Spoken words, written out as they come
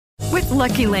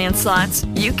Lucky Land Slots,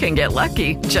 you can get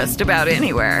lucky just about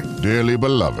anywhere. Dearly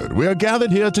beloved, we are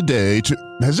gathered here today to...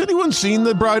 Has anyone seen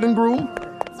the bride and groom?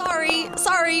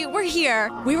 Sorry, we're here.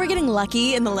 We were getting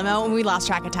lucky in the limo and we lost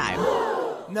track of time.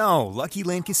 No, Lucky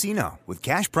Land Casino, with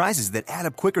cash prizes that add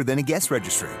up quicker than a guest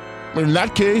registry. In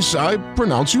that case, I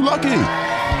pronounce you lucky.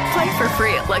 Play for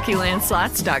free at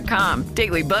LuckyLandSlots.com.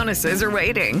 Daily bonuses are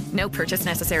waiting. No purchase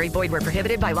necessary. Void where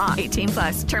prohibited by law.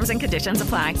 18+. Terms and conditions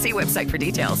apply. See website for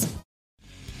details.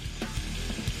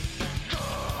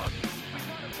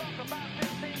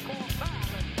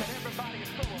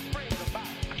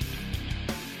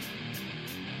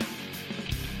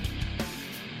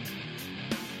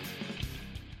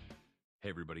 Hey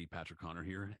everybody, Patrick Connor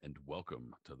here, and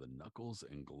welcome to the Knuckles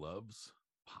and Gloves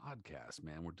podcast.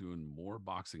 Man, we're doing more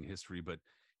boxing history, but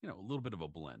a little bit of a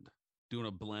blend. Doing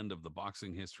a blend of the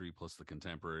boxing history plus the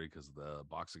contemporary, because the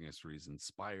boxing history is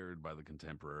inspired by the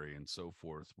contemporary and so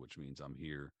forth, which means I'm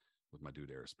here with my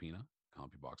dude Aris Pina,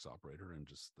 CompuBox operator, and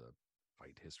just the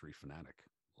fight history fanatic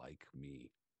like me.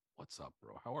 What's up,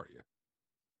 bro? How are you?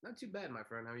 Not too bad, my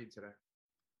friend. How are you today?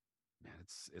 Man,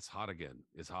 it's hot again.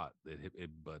 It's hot.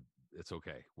 But it's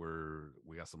okay.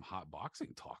 We got some hot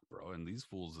boxing talk, bro. And these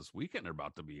fools this weekend are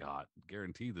about to be hot,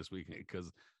 guaranteed this weekend,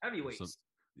 because heavyweights.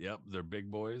 Yep, they're big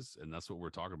boys, and that's what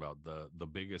we're talking about. The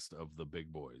biggest of the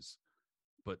big boys.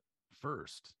 But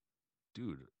first,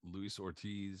 dude, Luis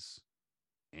Ortiz,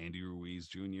 Andy Ruiz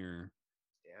Jr.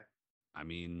 Yeah, I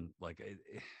mean,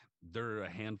 there are a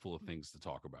handful of things to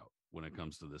talk about when it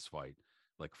comes to this fight.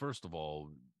 Like, first of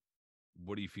all,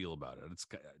 what do you feel about it? It's,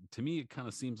 to me, it kind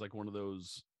of seems like one of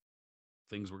those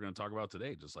things we're going to talk about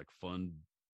today, just like fun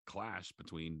clash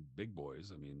between big boys.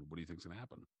 I mean, what do you think's going to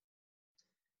happen?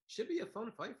 Should be a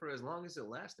fun fight for as long as it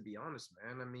lasts, to be honest,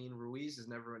 man. I mean, Ruiz is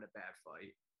never in a bad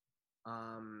fight.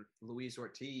 Luis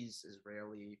Ortiz is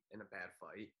rarely in a bad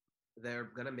fight. They're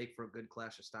going to make for a good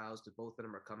clash of styles because both of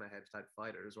them are come ahead type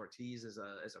fighters. Ortiz is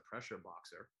a pressure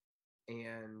boxer,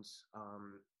 and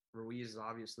Ruiz is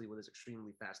obviously, with his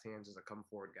extremely fast hands, is a come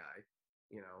forward guy,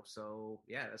 so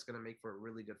yeah, that's going to make for a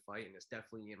really good fight. And it's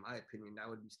definitely, in my opinion, I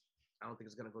don't think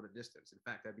it's going to go to distance. In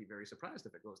fact, I'd be very surprised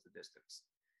if it goes to distance.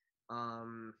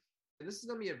 And this is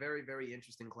going to be a very, very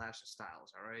interesting clash of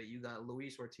styles. All right. You got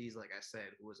Luis Ortiz, like I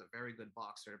said, who is a very good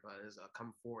boxer, but is a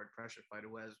come forward pressure fighter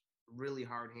who has really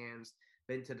hard hands,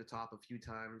 been to the top a few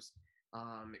times.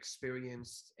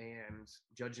 Experienced, and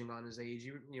judging on his age,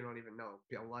 you don't even know.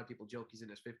 A lot of people joke he's in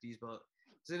his 50s, but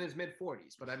he's in his mid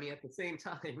 40s. But I mean, at the same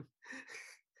time,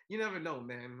 you never know,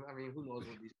 man. I mean, who knows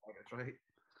with these fighters, right?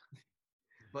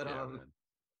 But yeah,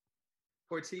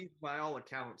 Ortiz, by all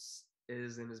accounts,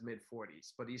 is in his mid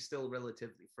 40s, but he's still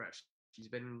relatively fresh. He's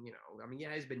been,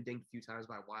 he's been dinged a few times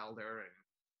by Wilder and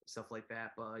stuff like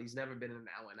that, but he's never been in an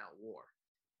out-and-out war.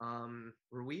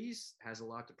 Ruiz has a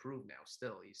lot to prove now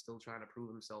still. He's still trying to prove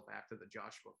himself after the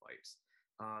Joshua fights.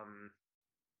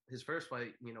 His first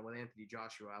fight, with Anthony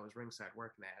Joshua, I was ringside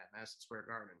working at Madison Square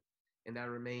Garden. And that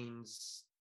remains,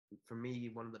 for me,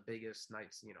 one of the biggest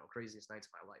nights, craziest nights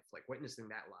of my life. Like, witnessing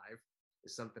that live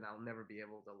is something I'll never be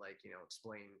able to,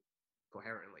 explain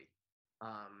coherently.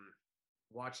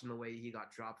 Watching the way he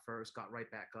got dropped first, got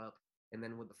right back up. And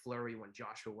then with the flurry, when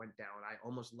Joshua went down, I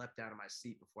almost leapt out of my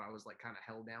seat before I was kind of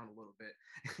held down a little bit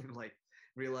and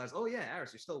realized, oh yeah,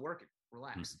 Aris, you're still working.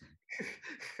 Relax,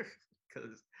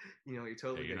 because you're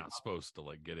totally. Hey, you're not supposed to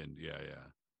get in. Yeah.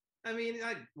 I mean,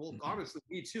 honestly,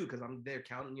 me too, because I'm there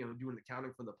counting, doing the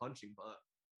counting for the punching. But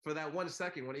for that 1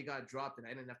 second when he got dropped and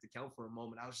I didn't have to count for a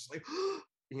moment, I was just like,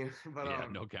 but yeah,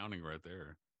 no counting right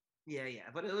there. Yeah,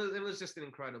 but it was just an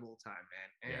incredible time,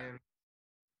 man, and. Yeah.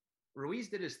 Ruiz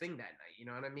did his thing that night, you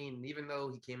know what I mean? Even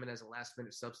though he came in as a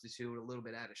last-minute substitute, a little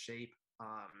bit out of shape,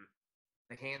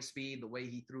 the hand speed, the way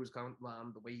he threw his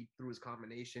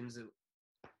combinations,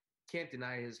 can't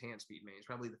deny his hand speed, man. He's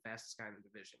probably the fastest guy in the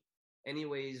division.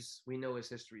 Anyways, we know his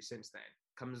history since then.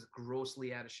 Comes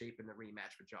grossly out of shape in the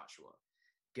rematch with Joshua.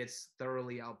 Gets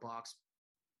thoroughly outboxed,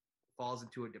 falls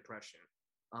into a depression.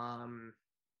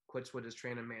 Quits with his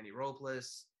trainer, Manny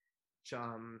Robles.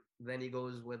 Then he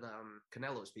goes with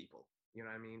Canelo's people, you know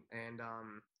what I mean, and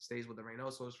stays with the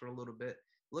Reynosos for a little bit.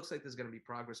 Looks like there's going to be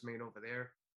progress made over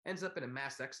there. Ends up in a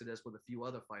mass exodus with a few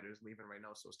other fighters leaving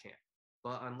Reynoso's camp.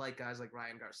 But unlike guys like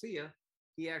Ryan Garcia,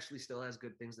 he actually still has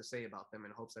good things to say about them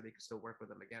and hopes that he can still work with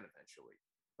them again eventually.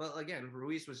 But again,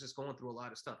 Ruiz was just going through a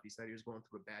lot of stuff. He said he was going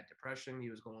through a bad depression.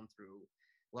 He was going through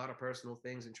a lot of personal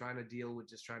things and trying to deal with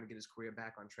just trying to get his career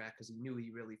back on track because he knew he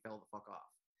really fell the fuck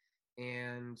off.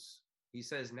 And he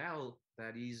says now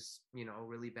that he's,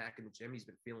 really back in the gym. He's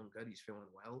been feeling good. He's feeling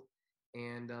well.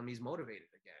 And he's motivated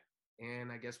again.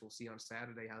 And I guess we'll see on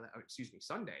Sunday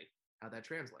how that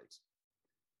translates.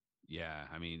 Yeah,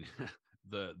 I mean,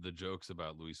 the jokes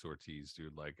about Luis Ortiz,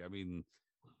 dude. Like, I mean,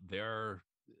 they're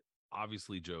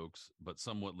obviously jokes, but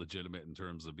somewhat legitimate in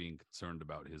terms of being concerned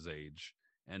about his age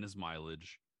and his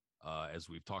mileage. As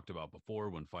we've talked about before,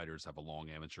 when fighters have a long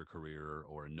amateur career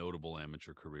or a notable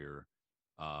amateur career,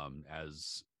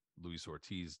 as Luis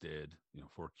Ortiz did,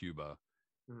 for Cuba,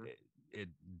 Mhm. it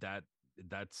that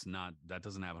that's not that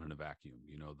doesn't happen in a vacuum.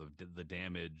 The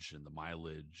damage and the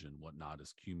mileage and whatnot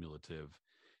is cumulative,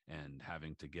 and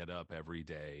having to get up every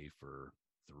day for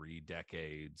 3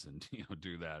 decades and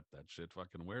do that shit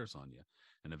fucking wears on you,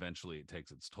 and eventually it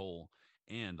takes its toll.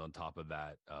 And on top of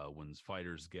that, when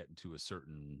fighters get to a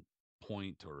certain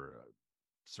point or a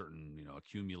certain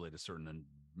accumulate a certain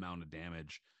amount of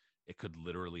damage, it could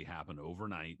literally happen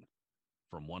overnight,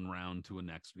 from one round to a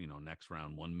next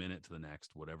round, 1 minute to the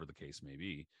next, whatever the case may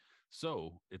be.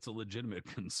 So it's a legitimate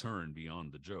concern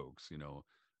beyond the jokes.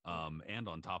 And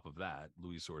on top of that,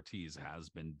 Luis Ortiz has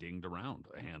been dinged around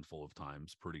a handful of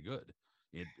times pretty good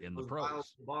in the Those wild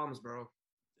pros. bombs, bro.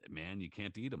 Man, you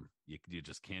can't eat them. You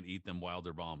just can't eat them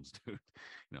Wilder bombs, dude.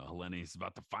 Helene's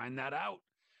about to find that out.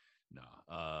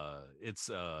 No, it's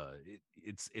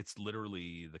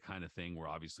literally the kind of thing where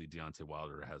obviously Deontay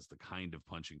Wilder has the kind of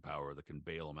punching power that can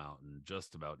bail him out in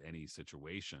just about any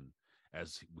situation,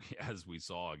 as we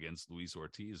saw against Luis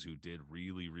Ortiz, who did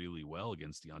really, really well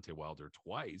against Deontay Wilder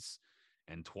twice,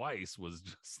 and twice was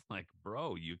just like,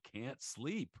 bro, you can't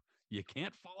sleep. You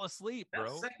can't fall asleep, That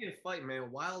bro. second fight,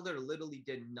 man, Wilder literally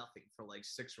did nothing for like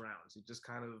 6 rounds. He just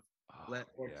kind of let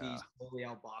Ortiz totally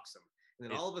outbox him. And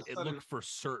then all of a it sudden, looked for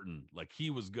certain like he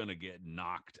was gonna get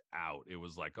knocked out. It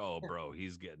was like, oh, bro,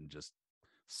 he's getting just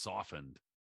softened.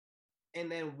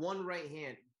 and then one right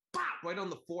hand, bop, right on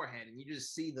the forehead, and you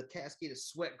just see the cascade of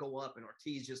sweat go up, and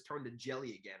Ortiz just turned to jelly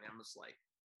again. And I'm just like,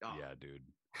 oh. Yeah, dude.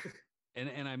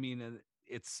 and I mean,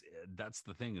 it's that's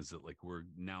the thing, is that like we're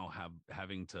now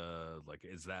having to, like,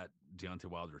 is that Deontay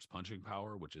Wilder's punching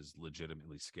power, which is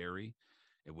legitimately scary,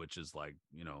 which is like,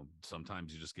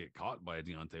 sometimes you just get caught by a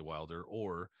Deontay Wilder,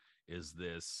 or is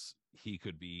this he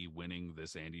could be winning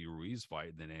this Andy Ruiz fight,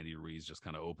 and then Andy Ruiz just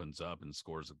kind of opens up and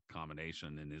scores a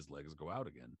combination and his legs go out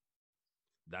again.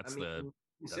 That's the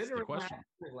question.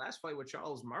 The last fight with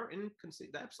Charles Martin,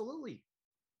 absolutely.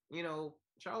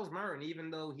 Charles Martin,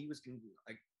 even though he was,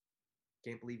 I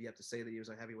can't believe you have to say that he was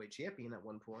a heavyweight champion at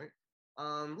one point.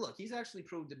 Look, he's actually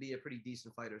proved to be a pretty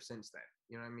decent fighter since then.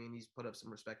 You know what I mean? He's put up some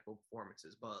respectable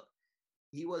performances, but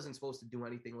he wasn't supposed to do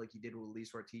anything like he did with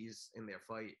Luis Ortiz in their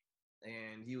fight.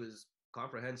 And he was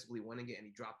comprehensively winning it, and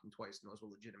he dropped him twice, and those were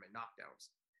legitimate knockdowns.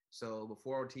 So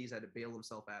before Ortiz had to bail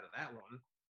himself out of that one,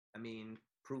 I mean,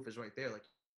 proof is right there, like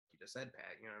you just said, Pat.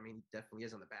 You know what I mean? He definitely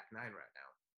is on the back nine right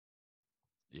now.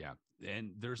 Yeah,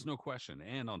 and there's no question.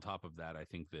 And on top of that, I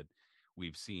think that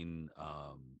we've seen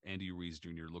Andy Ruiz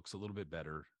Jr. looks a little bit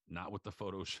better, not with the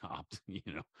photoshopped,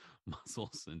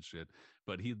 muscles and shit,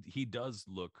 but he does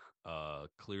look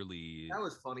clearly. That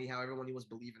was funny how everyone was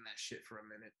believing that shit for a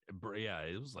minute. Yeah,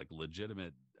 it was like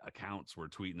legitimate accounts were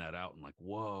tweeting that out and like,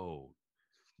 whoa,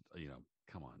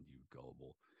 come on, you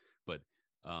gullible. But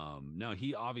no,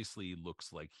 he obviously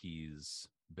looks like he's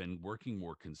been working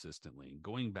more consistently,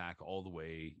 going back all the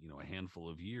way, a handful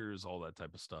of years, all that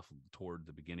type of stuff toward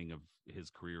the beginning of his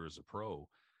career as a pro.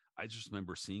 I just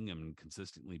remember seeing him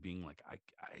consistently being like, I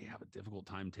have a difficult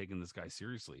time taking this guy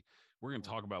seriously. We're going to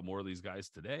talk about more of these guys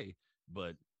today,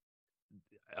 but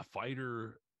a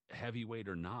fighter, heavyweight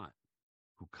or not,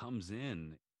 who comes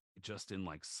in just in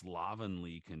like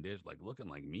slovenly condition, like looking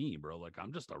like me, bro. Like,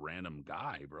 I'm just a random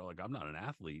guy, bro. Like, I'm not an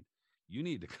athlete. You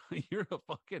need to, you're a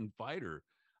fucking fighter.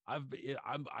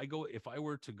 If I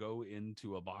were to go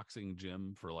into a boxing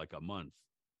gym for like a month,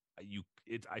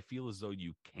 I feel as though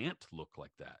you can't look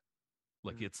like that.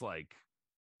 Like, it's like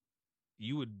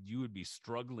you would be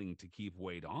struggling to keep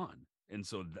weight on. And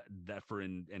so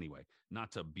anyway,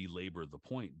 not to belabor the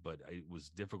point, but it was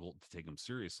difficult to take him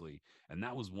seriously. And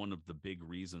that was one of the big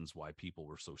reasons why people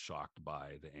were so shocked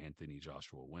by the Anthony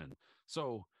Joshua win.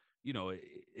 So,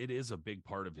 it is a big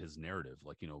part of his narrative,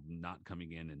 like, not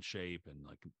coming in shape. And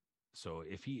like, so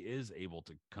if he is able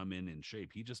to come in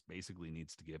shape, he just basically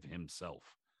needs to give himself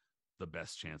the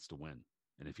best chance to win.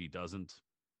 And if he doesn't,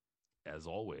 as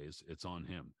always, it's on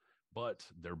him. But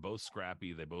they're both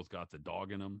scrappy. They both got the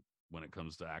dog in them when it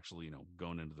comes to actually,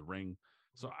 going into the ring.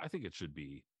 So I think it should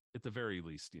be, at the very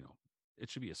least,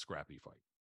 it should be a scrappy fight.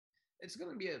 It's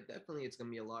going to be it's going to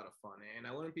be a lot of fun. And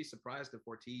I wouldn't be surprised if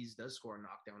Ortiz does score a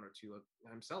knockdown or two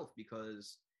himself,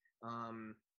 because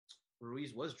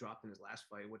Ruiz was dropped in his last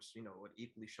fight, which, would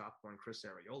equally shock one Chris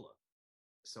Arreola.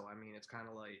 So, I mean, it's kind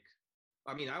of like,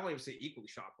 I won't even say equally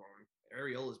shock one.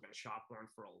 Ariola's been shop worn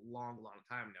for a long, long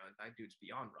time now. That dude's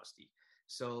beyond rusty.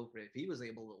 So if he was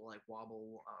able to like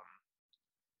wobble,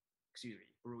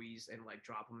 Ruiz and like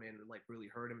drop him in and like really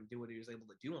hurt him and do what he was able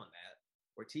to do on that,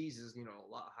 Ortiz is,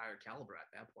 a lot higher caliber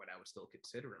at that point. I would still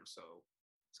consider him. So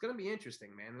it's going to be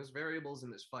interesting, man. There's variables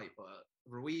in this fight, but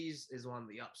Ruiz is on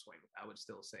the upswing, I would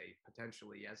still say,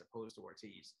 potentially, as opposed to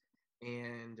Ortiz.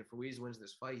 And if Ruiz wins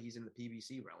this fight, he's in the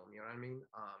PBC realm. You know what I mean?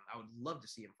 I would love to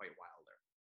see him fight Wilder.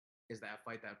 Is that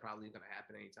fight that probably going to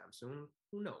happen anytime soon?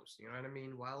 Who knows? You know what I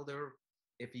mean? Wilder,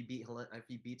 if he beats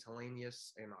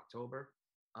Helenius in October,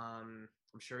 I'm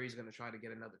sure he's going to try to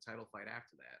get another title fight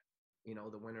after that.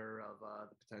 The winner of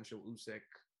the potential Usyk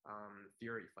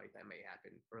Fury fight that may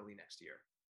happen early next year.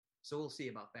 So we'll see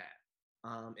about that.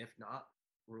 If not,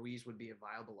 Ruiz would be a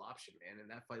viable option, man, and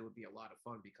that fight would be a lot of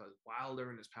fun because Wilder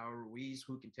and his power, Ruiz,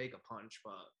 who can take a punch,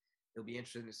 but it'll be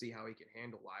interesting to see how he can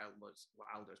handle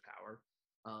Wilder's power.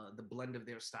 The blend of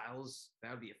their styles,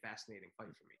 that would be a fascinating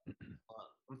fight for me.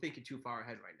 I'm thinking too far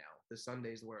ahead right now. This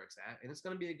Sunday's where it's at, and it's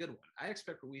going to be a good one. I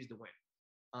expect Ruiz to win.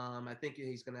 I think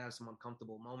he's going to have some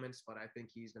uncomfortable moments, but I think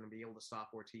he's going to be able to stop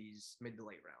Ortiz mid to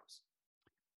late rounds.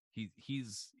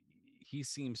 He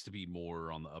seems to be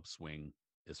more on the upswing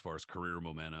as far as career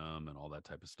momentum and all that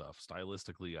type of stuff.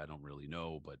 Stylistically, I don't really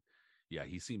know, but yeah,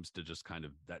 he seems to just kind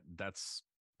of that's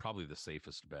probably the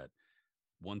safest bet.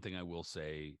 One thing I will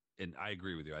say, and I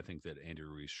agree with you, I think that Andy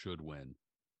Ruiz should win.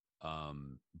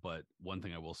 But one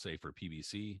thing I will say for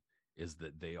PBC is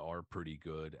that they are pretty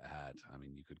good at,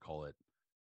 you could call it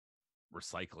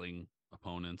recycling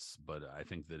opponents, but I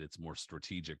think that it's more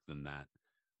strategic than that.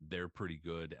 They're pretty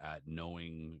good at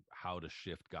knowing how to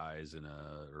shift guys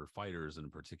or fighters in a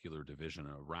particular division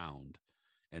around.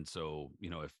 And so,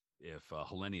 if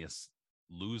Helenius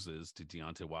loses to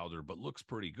Deontay Wilder, but looks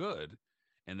pretty good,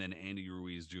 and then Andy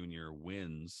Ruiz Jr.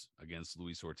 wins against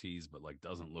Luis Ortiz, but like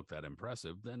doesn't look that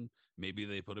impressive, then maybe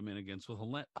they put him in against with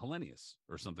Helenius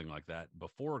or something like that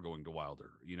before going to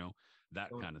Wilder, that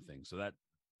kind of thing. So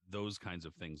those kinds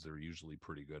of things they're usually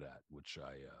pretty good at, which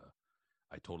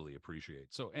I totally appreciate.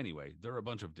 So anyway, there are a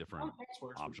bunch of different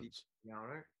options. Yeah,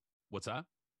 right. What's that?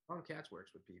 Ron Katz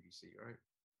works with PBC, right?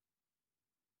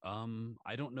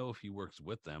 I don't know if he works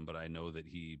with them, but I know that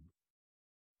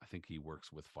I think he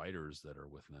works with fighters that are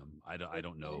with them. I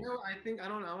don't know. I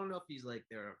don't know if he's like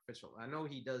their official. I know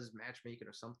he does matchmaking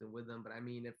or something with them, but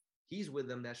if he's with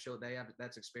them,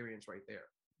 that's experience right there.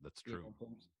 That's true.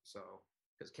 So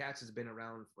because Katz has been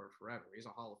around for forever. He's a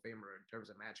Hall of Famer in terms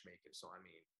of matchmaking. So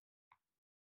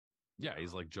yeah,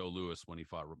 he's like Joe Louis when he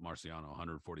fought Marciano,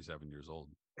 147 years old.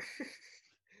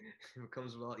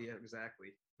 Yeah, exactly.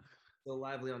 So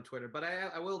lively on Twitter, but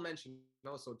I will mention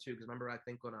also too, because remember, I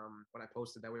think when I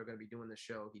posted that we were going to be doing the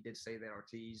show, he did say that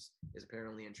Ortiz is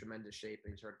apparently in tremendous shape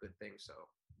and he's heard good things. So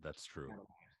that's true.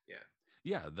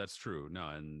 Yeah, that's true. No,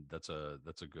 and that's a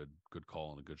good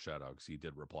call and a good shout out because he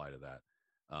did reply to that.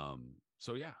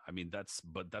 So yeah,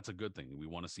 that's a good thing. We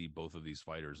want to see both of these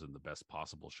fighters in the best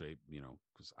possible shape,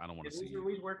 because I don't want to see. Who are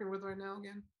we working with right now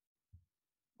again?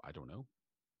 I don't know.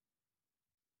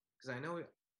 Because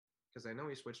I know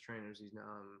he switched trainers. He's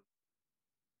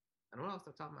I don't know off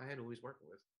the top of my head who he's working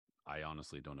with. I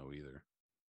honestly don't know either.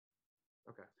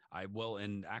 Okay.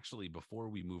 And actually, before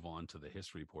we move on to the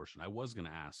history portion, I was going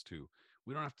to ask too.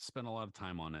 We don't have to spend a lot of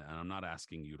time on it, and I'm not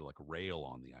asking you to like rail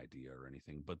on the idea or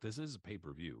anything, but this is a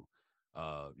pay-per-view.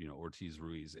 Ortiz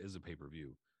Ruiz is a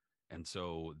pay-per-view. And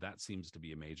so that seems to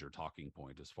be a major talking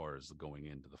point as far as going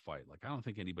into the fight. Like, I don't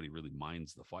think anybody really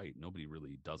minds the fight. Nobody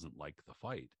really doesn't like the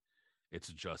fight. It's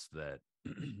just that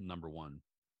number one,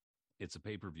 it's a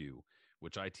pay-per-view,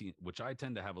 which I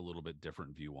tend to have a little bit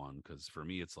different view on, because for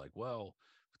me, it's like, well,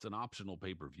 it's an optional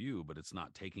pay-per-view, but it's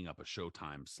not taking up a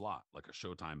Showtime slot, like a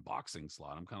Showtime boxing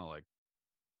slot. I'm kind of like,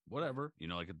 whatever,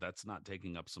 like that's not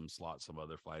taking up some slot some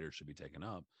other fighters should be taking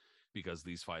up, because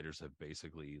these fighters have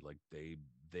basically like they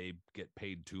get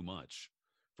paid too much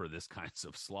for this kinds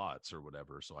of slots or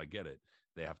whatever. So I get it.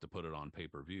 They have to put it on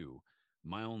pay-per-view.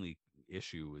 My only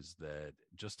issue is that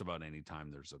just about any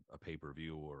time there's a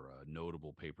pay-per-view or a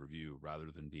notable pay-per-view,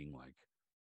 rather than being like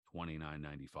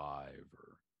 $29.95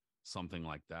 or something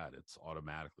like that, it's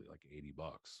automatically like $80.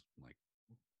 Like,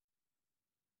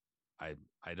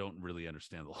 I don't really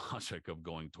understand the logic of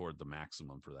going toward the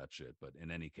maximum for that shit. But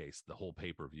in any case, the whole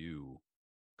pay-per-view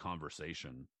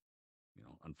conversation,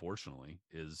 unfortunately,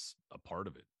 is a part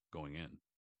of it going in.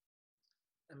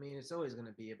 It's always going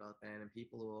to be about that, and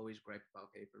people will always gripe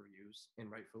about pay-per-views, and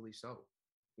rightfully so.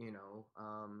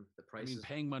 The price.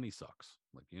 Paying money sucks.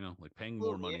 Like paying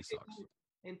more money sucks.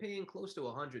 And paying close to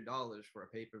 $100 for a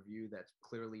pay-per-view that's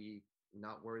clearly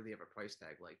not worthy of a price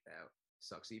tag like that.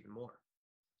 sucks even more.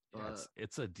 Yeah,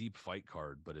 it's a deep fight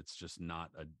card, but it's just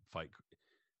not a fight.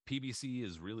 PBC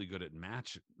is really good at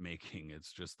matchmaking.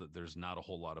 It's just that there's not a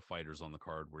whole lot of fighters on the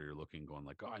card where you're looking, going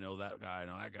like, oh, I know that guy, I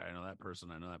know that guy, I know that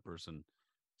person, I know that person.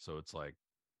 So it's like,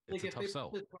 it's like a tough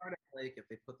sell. If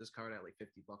they put this card at like $50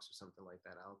 or something like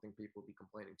that, I don't think people would be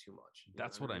complaining too much.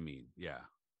 That's what I mean. Yeah.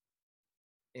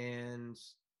 And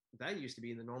that used to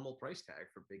be the normal price tag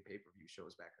for big pay-per-view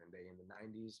shows back in the day, in the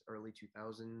 90s, early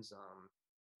 2000s.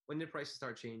 When did prices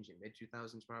start changing? Mid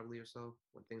 2000s probably, or so,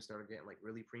 when things started getting like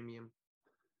really premium.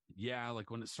 Yeah, like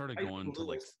when it started going to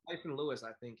like Tyson Lewis,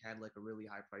 I think, had like a really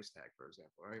high price tag, for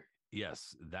example, right?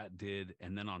 Yes, that did.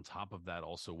 And then on top of that,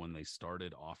 also when they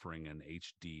started offering an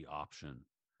HD option,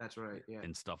 that's right, yeah,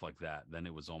 and stuff like that, then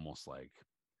it was almost like,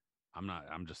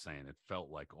 I'm just saying, it felt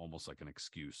like almost like an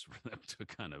excuse for them to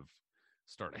kind of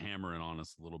start hammering on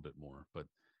us a little bit more. But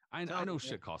I know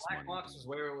shit costs money. Black Box is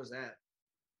where it was at.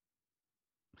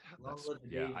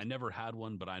 I never had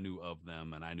one, but I knew of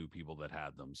them and I knew people that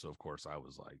had them. So of course I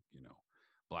was like,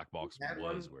 Black Box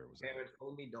was where it was. Parents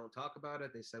told me don't talk about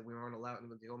it. They said we weren't allowed.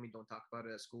 They told me don't talk about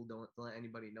it at school. Don't let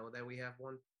anybody know that we have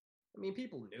one. I mean,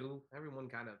 people knew. Everyone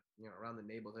kind of, around the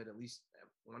neighborhood, at least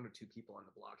one or two people on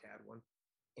the block had one.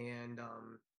 And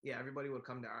yeah, everybody would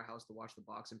come to our house to watch the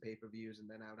boxing pay-per-views, and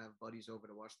then I would have buddies over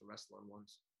to watch the wrestling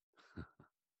ones.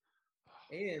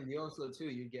 And you also too,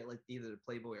 you'd get like either the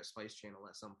Playboy or Spice Channel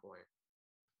at some point.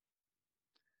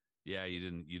 Yeah, you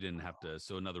didn't have to.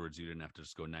 So in other words, you didn't have to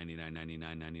just go 99,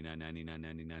 99, 99, 99,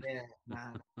 99. Yeah,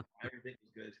 everything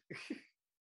was good.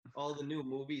 All the new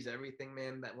movies, everything,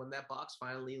 man. That when that box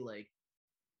finally like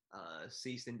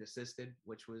ceased and desisted,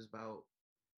 which was about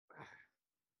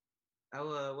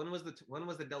when was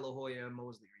the De La Hoya and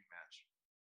Mosley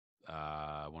rematch?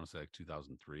 I want to say like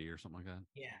 2003 or something like that.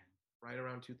 Yeah, right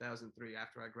around 2003,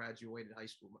 after I graduated high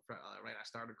school. Right, I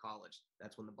started college.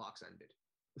 That's when the box ended.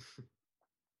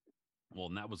 Well,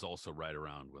 and that was also right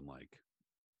around when like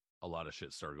a lot of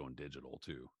shit started going digital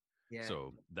too. Yeah.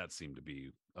 So that seemed to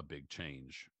be a big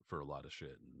change for a lot of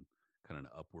shit and kind of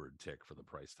an upward tick for the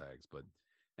price tags. But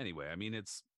anyway, I mean,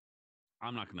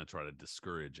 I'm not going to try to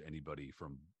discourage anybody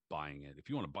from buying it. If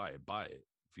you want to buy it, buy it.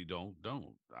 If you don't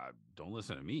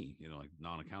listen to me, like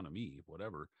non-account of me,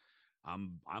 whatever.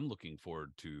 I'm looking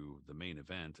forward to the main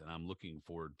event, and I'm looking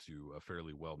forward to a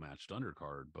fairly well-matched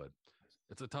undercard, but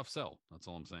it's a tough sell. That's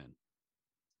all I'm saying.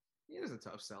 It is a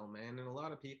tough sell, man. And a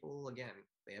lot of people, again,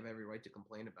 they have every right to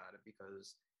complain about it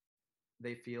because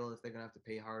they feel if they're going to have to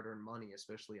pay hard-earned money,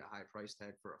 especially a high price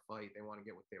tag for a fight, they want to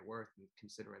get what they're worth. And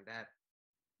considering that,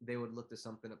 they would look to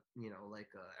something, like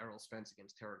Errol Spence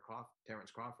against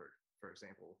Terrence Crawford, for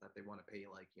example, that they want to pay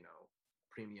like,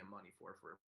 premium money for a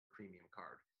premium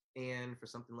card. And for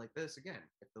something like this, again,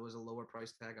 if there was a lower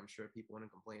price tag, I'm sure people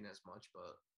wouldn't complain as much.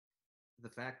 But the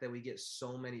fact that we get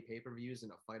so many pay-per-views in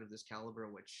a fight of this caliber,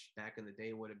 which back in the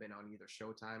day would have been on either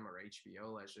Showtime or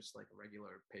HBO as just like a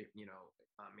regular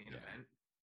main event.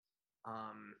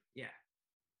 Yeah.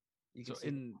 You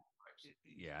can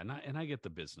and I get the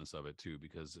business of it too,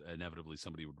 because inevitably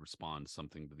somebody would respond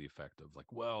something to the effect of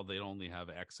like, well, they only have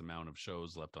X amount of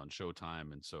shows left on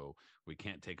Showtime, and so we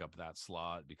can't take up that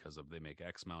slot because they make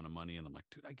X amount of money. And I'm like,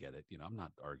 dude, I get it. I'm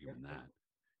not arguing that,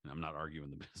 and I'm not arguing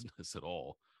the business at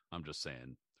all. I'm just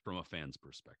saying from a fan's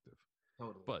perspective.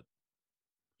 Totally. But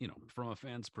from a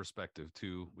fan's perspective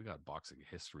too, we got boxing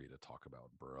history to talk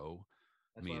about, bro.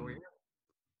 That's why we're here.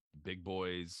 Big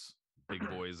boys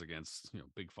against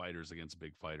big fighters against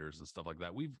big fighters and stuff like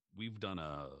that. We've done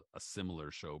a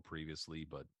similar show previously,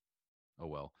 but oh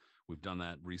well. We've done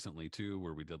that recently too,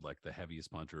 where we did like the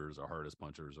heaviest punchers or hardest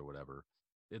punchers or whatever.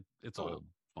 It's all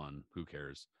fun. Who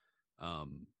cares? But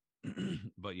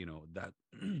that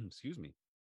excuse me,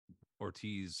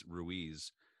 Ortiz,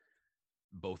 Ruiz,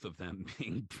 both of them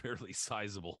being fairly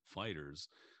sizable fighters,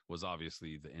 was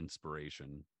obviously the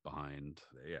inspiration behind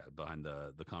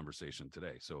the conversation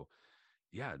today. So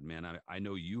yeah, man, I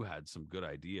know you had some good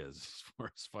ideas as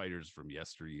far as fighters from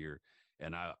yesteryear,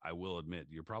 and I will admit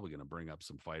you're probably going to bring up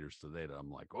some fighters today that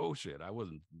I'm like, oh shit, I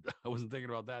wasn't thinking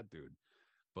about that dude.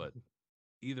 But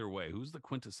either way, who's the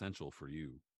quintessential for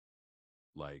you?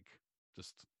 Like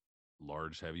just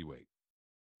large heavyweight.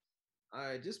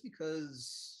 Just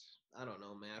because I don't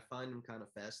know, man, I find him kind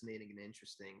of fascinating and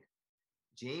interesting.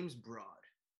 James Broad.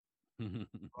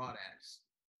 Broad ass.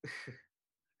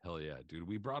 Hell yeah, dude.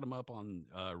 We brought him up on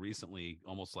recently,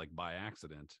 almost like by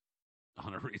accident,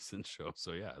 on a recent show.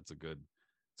 So yeah, it's a good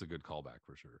callback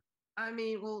for sure. I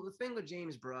mean, well, the thing with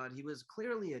James Broad, he was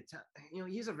clearly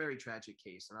he's a very tragic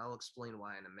case, and I'll explain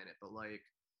why in a minute. But like,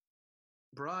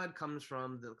 Broad comes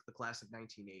from the class of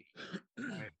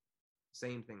 1980, right?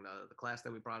 same thing. The class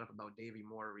that we brought up about Davey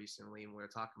Moore recently, and we were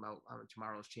talking about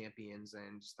tomorrow's champions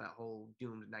and just that whole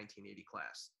doomed 1980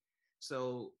 class.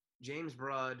 So James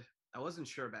Broad, I wasn't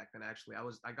sure back then. Actually,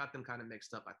 I got them kind of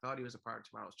mixed up. I thought he was a part of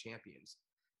tomorrow's champions,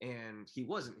 and he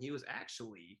wasn't. He was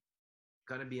actually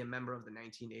going to be a member of the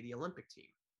 1980 Olympic team.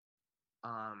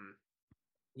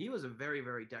 He was a very,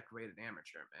 very decorated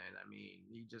amateur, man. I mean,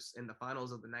 he just in the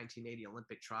finals of the 1980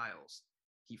 Olympic trials,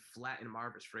 he flattened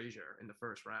Marvis Frazier in the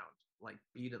first round, like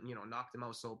beat him, knocked him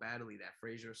out so badly that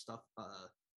Frazier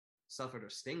suffered a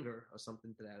stinger or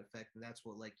something to that effect, and that's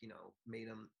what made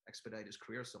him expedite his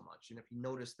career so much. And if you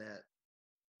notice that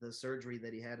the surgery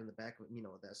that he had in the back of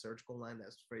that surgical line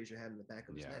that Frazier had in the back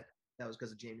of his neck, that was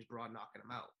because of James Broad knocking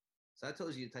him out. So that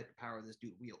tells you the type of power this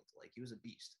dude wielded. Like, he was a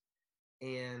beast.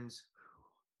 And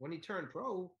when he turned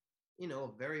pro, a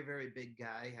very, very big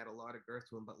guy, had a lot of girth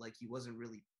to him, but he wasn't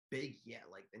really big yet,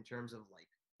 in terms of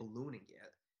ballooning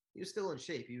yet. He was still in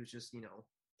shape. He was just,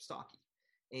 stocky.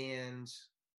 And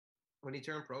when he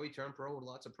turned pro with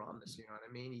lots of promise. You know what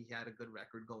I mean? He had a good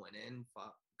record going in,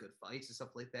 fought good fights and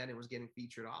stuff like that, and was getting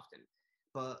featured often.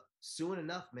 But soon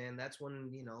enough, man, that's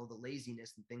when, the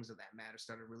laziness and things of that matter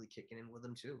started really kicking in with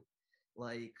him too.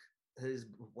 His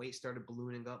weight started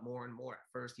ballooning up more and more.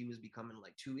 At first, he was becoming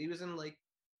he was in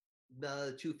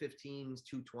the 215s,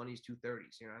 220s,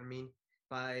 230s. You know what I mean?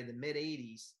 By the mid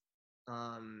 80s,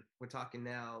 we're talking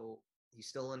now, he's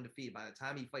still undefeated. By the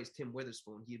time he fights Tim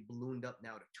Witherspoon, he had ballooned up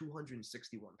now to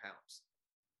 261 pounds.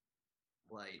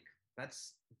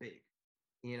 That's big.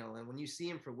 And when you see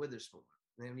him for Witherspoon,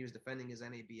 and when he was defending his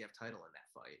NABF title in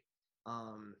that fight,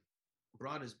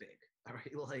 Broad is big. All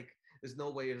right, there's no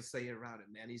way to say it around it,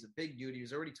 man. He's a big dude. He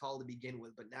was already tall to begin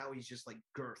with, but now he's just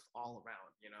girth all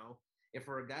around, And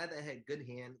for a guy that had good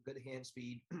hand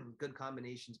speed, good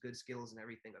combinations, good skills, and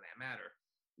everything of that matter,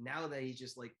 now that he's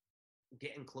just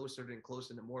getting closer and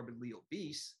closer to morbidly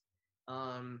obese,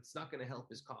 it's not going to help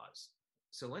his cause.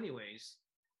 So, anyways,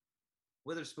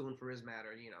 Witherspoon, for his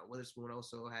matter, Witherspoon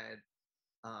also had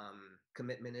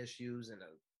commitment issues and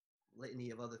a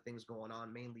litany of other things going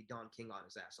on, mainly Don King on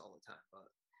his ass all the time. But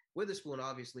Witherspoon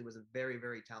obviously was a very,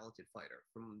 very talented fighter,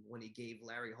 from when he gave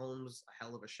Larry Holmes a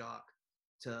hell of a shock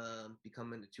to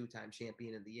becoming a two-time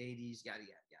champion in the 80s, yada,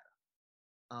 yada,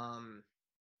 yada.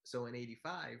 So in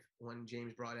 85, when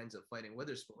James Broad ends up fighting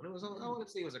Witherspoon, I wouldn't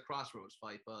say it was a crossroads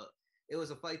fight, but it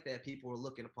was a fight that people were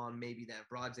looking upon, maybe that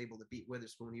Broad's able to beat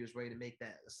Witherspoon. He was ready to make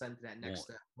that ascent to that next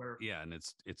step. And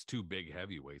it's two big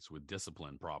heavyweights with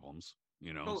discipline problems,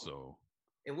 so.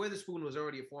 And Witherspoon was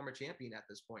already a former champion at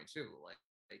this point too.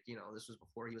 This was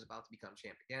before he was about to become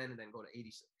champ again and then go to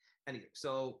 86. Anyway,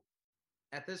 so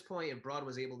at this point, if Broad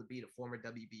was able to beat a former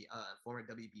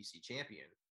WBC champion,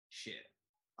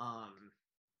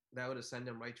 that would have sent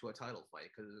him right to a title fight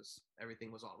because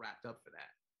everything was all wrapped up for that.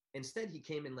 Instead, he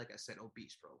came in, like I said,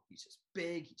 obese, bro. He's just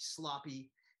big, he's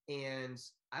sloppy, and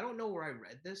I don't know where I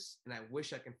read this, and I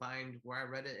wish I can find where I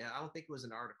read it. I don't think it was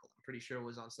an article. I'm pretty sure it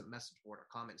was on some message board or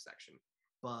comment section.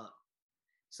 But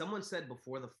someone said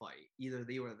before the fight, either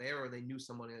they were there or they knew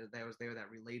someone that was there that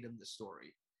relayed him the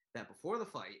story, that before the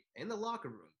fight, in the locker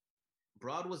room,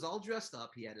 Broad was all dressed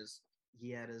up. He had his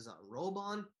robe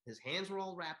on. His hands were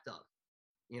all wrapped up.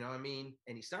 You know what I mean?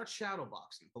 And he starts shadow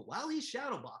boxing. But while he's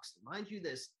shadow boxing, mind you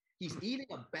this, he's eating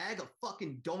a bag of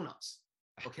fucking donuts.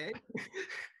 Okay?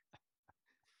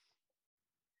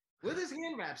 With his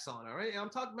hand wraps on, all right? I'm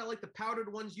talking about the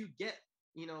powdered ones you get,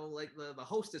 the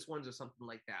Hostess ones or something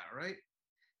like that, all right?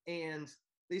 And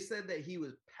they said that he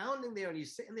was pounding there and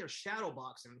he's sitting there shadow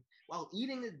boxing while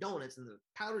eating the donuts and the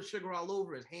powdered sugar all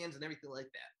over his hands and everything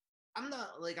like that. I'm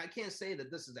not, I can't say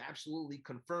that this is absolutely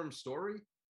confirmed story,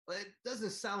 but it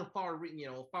doesn't sound far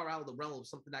out of the realm of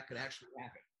something that could actually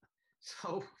happen.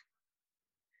 So,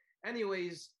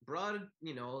 anyways, Broad,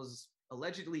 is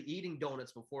allegedly eating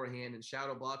donuts beforehand and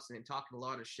shadow boxing and talking a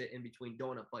lot of shit in between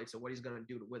donut bites of what he's going to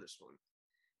do to Witherspoon.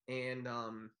 And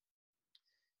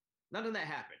none of that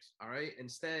happened, all right?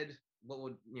 Instead, what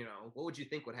would you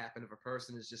think would happen if a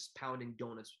person is just pounding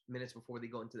donuts minutes before they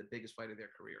go into the biggest fight of their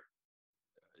career?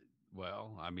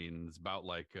 Well, I mean, it's about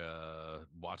like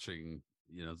watching,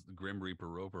 the Grim Reaper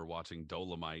Roper watching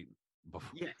Dolomite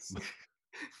before. Yes.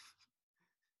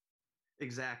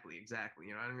 Exactly.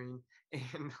 You know what I mean?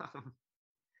 And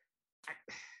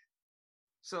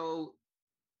so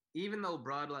even though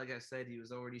Broad, like I said, he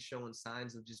was already showing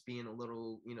signs of just being a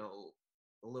little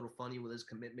funny with his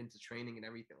commitment to training and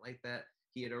everything like that.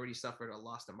 He had already suffered a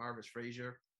loss to Marvis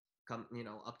Frazier,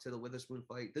 up to the Witherspoon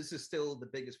fight. This is still the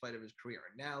biggest fight of his career.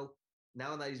 And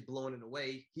now that he's blowing it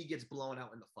away, he gets blown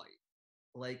out in the fight.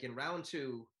 Like in round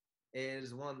 2,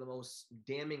 is one of the most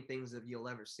damning things that you'll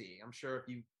ever see. I'm sure if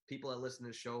you people that listen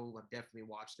to the show have definitely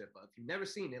watched it, but if you've never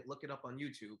seen it, look it up on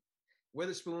YouTube.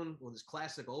 Witherspoon with his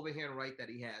classic overhand right that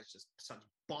he has just starts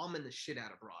bombing the shit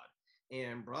out of Broad.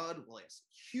 And Broad, well, he's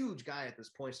a huge guy at this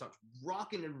point, starts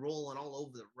rocking and rolling all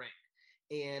over the ring.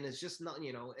 And it's just not,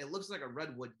 it looks like a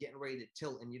redwood getting ready to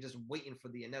tilt, and you're just waiting for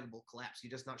the inevitable collapse.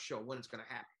 You're just not sure when it's going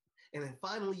to happen. And then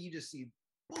finally, you just see,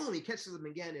 boom, he catches him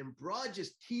again, and Broad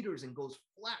just teeters and goes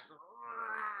flat.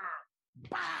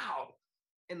 Bow!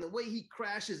 And the way he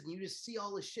crashes, and you just see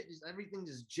all this shit, just everything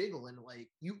just jiggling. Like,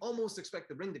 you almost expect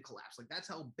the ring to collapse. Like, that's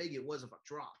how big it was of a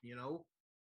drop,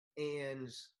 And,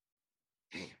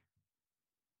 damn.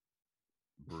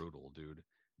 Brutal, dude.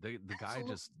 The guy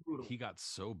just brutal. He got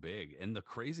so big, and the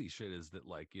crazy shit is that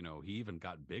he even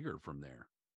got bigger from there.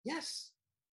 Yes,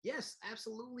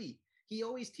 absolutely. He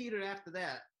always teetered after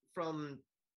that from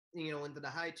into the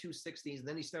high 260s, and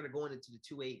then he started going into the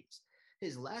 280s.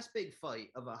 His last big fight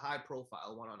of a high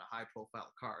profile one on a high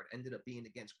profile card ended up being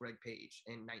against Greg Page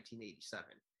in 1987.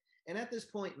 And at this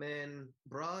point, man,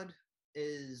 Broad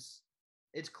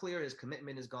it's clear his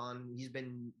commitment is gone. He's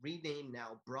been renamed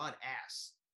now Broad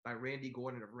Ass by Randy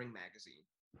Gordon of Ring Magazine.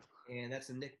 And that's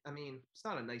it's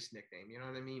not a nice nickname, you know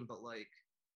what I mean? But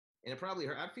and it probably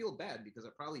hurt. I feel bad because I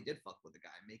probably did fuck with the guy,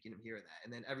 making him hear that.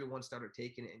 And then everyone started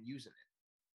taking it and using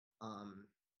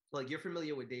it. You're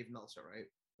familiar with Dave Meltzer, right?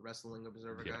 The Wrestling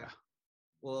Observer guy.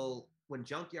 Well, when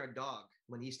Junkyard Dog,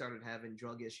 when he started having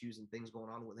drug issues and things going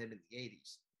on with him in the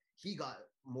 80s, he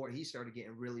started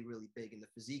getting really, really big. And the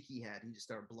physique he had, he just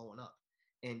started blowing up.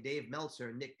 And Dave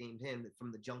Meltzer nicknamed him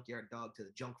from the Junkyard Dog to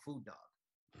the Junk Food Dog.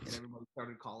 And everybody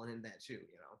started calling him that too,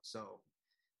 So,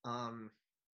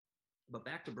 but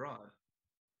back to Broad.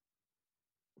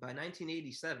 By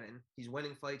 1987, he's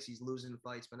winning fights, he's losing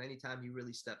fights, but anytime he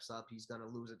really steps up, he's going to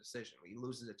lose a decision. He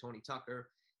loses to Tony Tucker,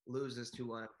 loses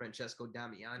to Francesco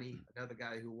Damiani, another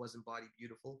guy who wasn't body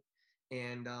beautiful.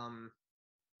 And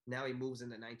now he moves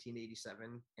into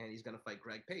 1987, and he's going to fight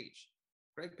Greg Page.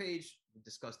 Greg Page, we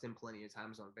discussed him plenty of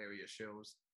times on various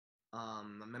shows. A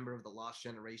member of the lost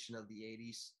generation of the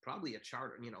 80s, probably a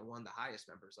charter, one of the highest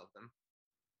members of them.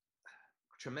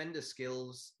 Tremendous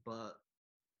skills, but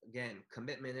again,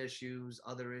 commitment issues,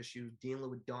 other issues, dealing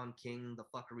with Don King, the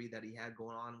fuckery that he had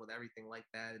going on with everything like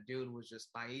that. The dude was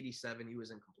just, by 87, he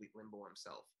was in complete limbo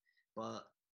himself. But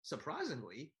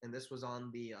surprisingly, and this was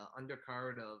on the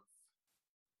undercard of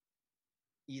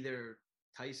either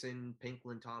Tyson,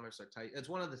 Pinkland Thomas, or Tyson. It's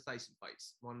one of the Tyson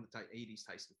fights, one of the 80s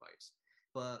Tyson fights.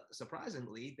 But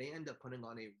surprisingly, they end up putting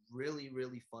on a really,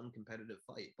 really fun competitive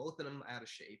fight. Both of them out of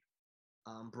shape.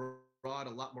 Broad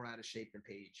a lot more out of shape than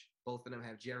Page. Both of them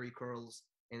have Jerry curls,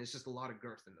 and it's just a lot of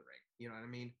girth in the ring. You know what I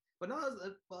mean? But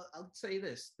I'll say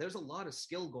this: there's a lot of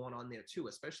skill going on there too,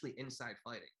 especially inside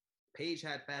fighting. Page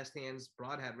had fast hands.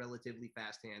 Broad had relatively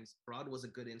fast hands. Broad was a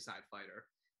good inside fighter,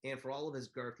 and for all of his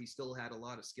girth, he still had a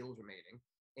lot of skills remaining.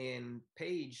 And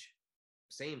Page,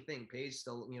 same thing. Page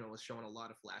still, was showing a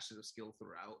lot of flashes of skill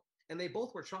throughout, and they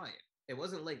both were trying. It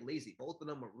wasn't like lazy. Both of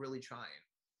them were really trying.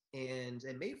 And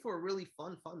it made for a really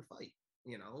fun fight,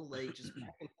 just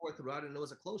back and forth throughout, and it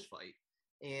was a close fight.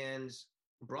 And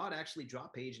Broad actually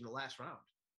dropped Page in the last round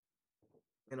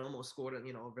and almost scored a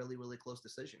really, really close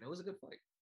decision. It was a good fight.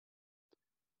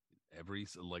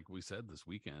 Like we said this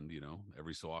weekend,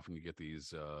 every so often you get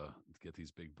these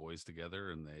big boys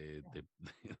together, and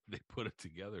they put it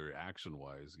together action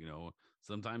wise.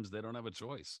 Sometimes they don't have a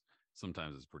choice.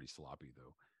 Sometimes it's pretty sloppy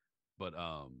though. But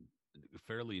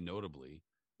fairly notably,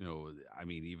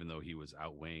 even though he was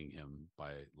outweighing him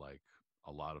by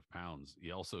a lot of pounds,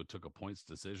 he also took a points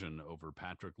decision over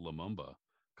Patrick Lumumba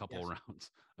a couple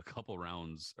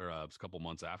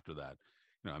months after that.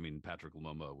 Patrick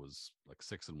Lumumba was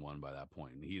 6-1 by that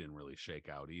point, and he didn't really shake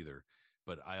out either.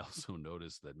 But I also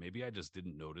noticed that maybe I just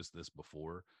didn't notice this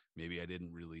before. Maybe I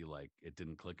didn't really it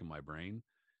didn't click in my brain.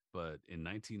 But in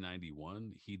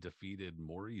 1991, he defeated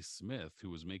Maurice Smith, who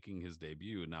was making his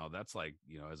debut. Now that's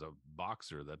as a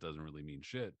boxer, that doesn't really mean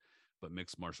shit, but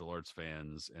mixed martial arts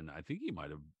fans, and I think he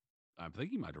might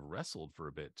have wrestled for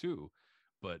a bit too.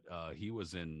 But he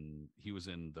was in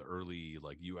the early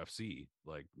UFC.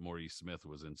 Maurice Smith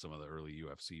was in some of the early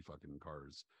UFC fucking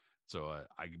cards. So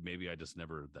I just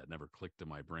never clicked in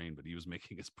my brain. But he was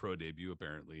making his pro debut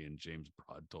apparently, and James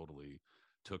Broad totally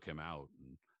took him out,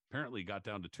 and apparently got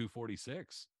down to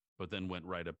 246, but then went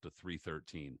right up to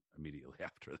 313 immediately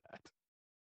after that.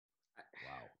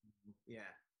 Wow. Yeah.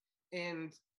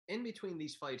 And in between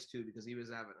these fights too, because he was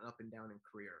having an up and down in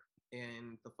career,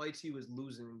 and the fights he was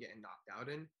losing and getting knocked out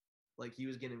in, he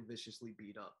was getting viciously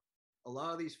beat up. A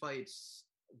lot of these fights,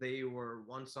 they were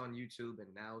once on YouTube,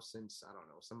 and now since I don't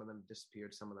know, some of them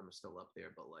disappeared, some of them are still up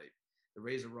there. But like the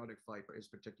Razor Ruddock fight is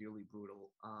particularly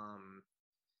brutal.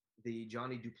 The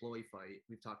Johnny Duploy fight,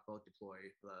 we've talked about Duploy,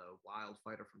 the wild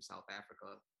fighter from South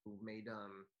Africa who made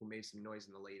some noise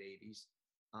in the late '80s.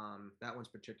 That one's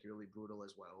particularly brutal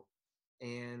as well.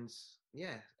 And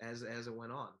yeah, as it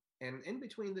went on, and in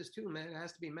between this too, man, it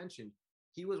has to be mentioned,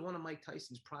 he was one of Mike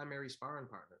Tyson's primary sparring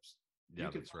partners. Yeah,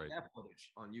 You can that's find right. that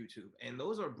footage on YouTube, and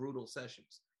those are brutal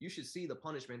sessions. You should see the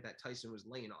punishment that Tyson was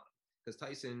laying on him, because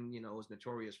Tyson, was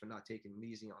notorious for not taking it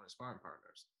easy on his sparring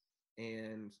partners,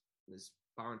 and his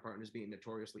sparring partners being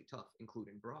notoriously tough,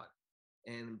 including Broad.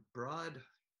 And Broad,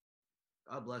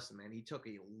 God bless him, man, he took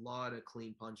a lot of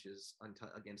clean punches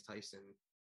against Tyson,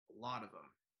 a lot of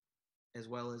them, as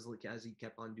well as he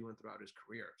kept on doing throughout his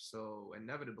career. So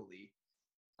inevitably,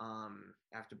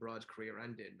 after Broad's career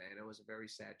ended, man, it was a very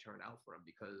sad turnout for him,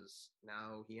 because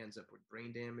now he ends up with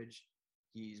brain damage.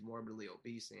 He's morbidly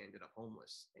obese and ended up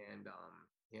homeless. And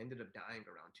he ended up dying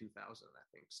around 2000, I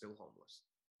think, still homeless.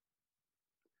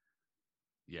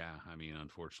 Yeah, I mean,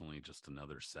 unfortunately, just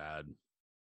another sad,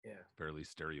 Yeah. fairly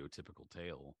stereotypical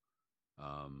tale.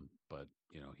 But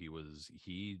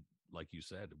he, like you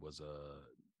said, was a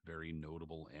very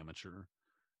notable amateur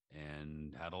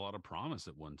and had a lot of promise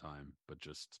at one time, but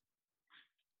just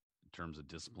in terms of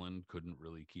discipline, couldn't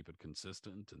really keep it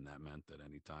consistent. And that meant that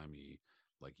anytime he,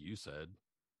 like you said,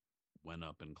 went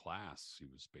up in class, he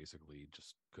was basically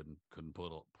just couldn't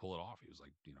pull it off. He was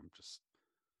like, just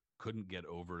couldn't get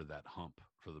over that hump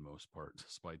for the most part,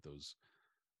 despite those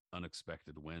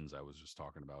unexpected wins I was just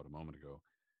talking about a moment ago.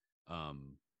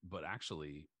 But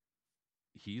actually,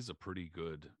 he's a pretty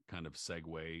good kind of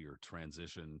segue or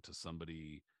transition to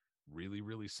somebody really,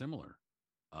 really similar.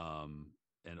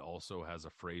 And also has a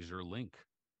Frazier link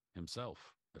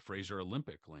himself, a Frazier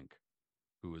Olympic link,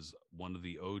 who is one of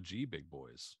the OG big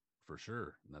boys for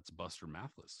sure. And that's Buster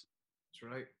Mathless.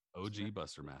 That's right. OG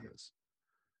Buster Mathless.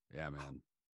 Yeah, man.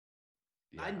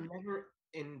 Yeah. I never,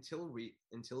 until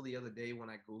the other day when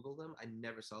I Googled him, I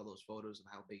never saw those photos of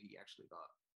how big he actually got.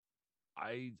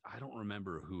 I don't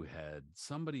remember who had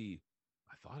somebody.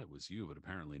 I thought it was you, but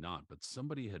apparently not. But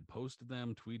somebody had posted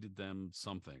them, tweeted them,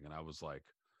 something, and I was like,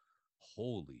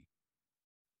 "Holy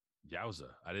yowza!"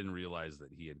 I didn't realize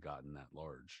that he had gotten that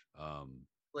large.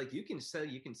 Like you can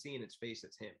see in its face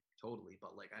it's him totally,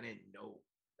 but like I didn't know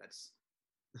that's.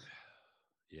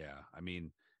 Yeah, I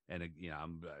mean, and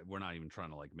we're not even trying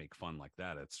to like make fun like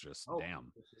that. It's just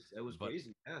damn. It was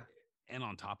crazy. Yeah. And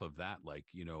on top of that, like,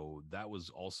 that was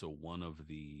also one of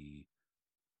the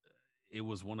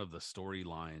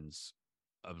storylines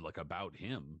of like about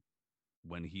him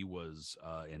when he was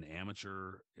an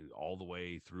amateur all the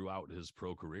way throughout his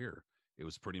pro career. It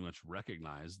was pretty much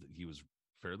recognized that he was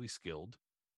fairly skilled.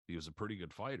 He was a pretty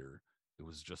good fighter. It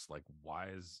was just like, why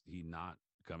is he not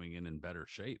coming in better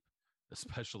shape?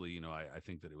 Especially, I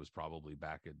think that it was probably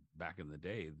back in the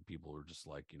day, people were just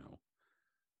like,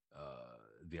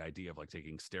 the idea of like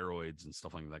taking steroids and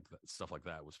stuff like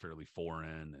that was fairly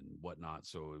foreign and whatnot.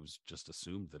 So it was just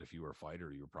assumed that if you were a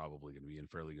fighter, you were probably going to be in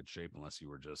fairly good shape, unless you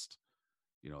were just,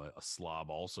 a slob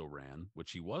also ran,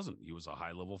 which he wasn't. He was a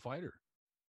high level fighter.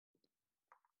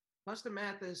 Buster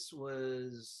Mathless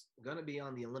was going to be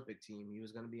on the Olympic team. He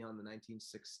was going to be on the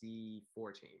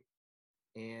 1964 team.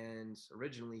 And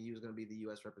originally he was going to be the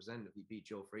U.S. representative. He beat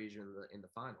Joe Frazier in the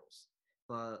finals.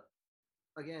 But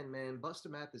again, man, Buster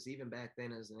Mathless, even back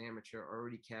then as an amateur,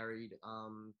 already carried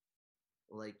the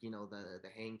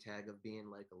hang tag of being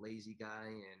like a lazy guy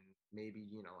and maybe,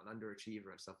 an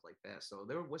underachiever and stuff like that. So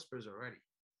there were whispers already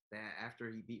that after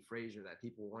he beat Frazier, that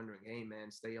people were wondering, hey man,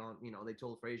 stay on, they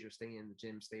told Frazier, stay in the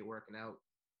gym, stay working out.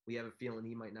 We have a feeling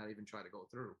he might not even try to go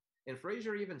through. And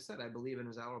Frazier even said, I believe in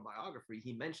his autobiography,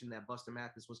 he mentioned that Buster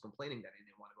Mathless was complaining that he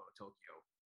didn't want to go to Tokyo.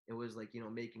 It was like,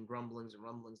 making grumblings and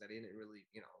rumblings that he didn't really,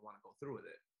 want to go through with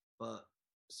it. But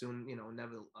soon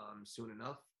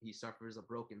enough, he suffers a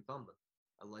broken thumb,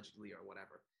 allegedly, or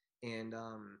whatever. And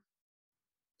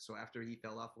so after he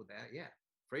fell off with that, yeah,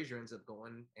 Frazier ends up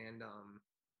going, and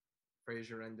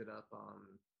Frazier ended up,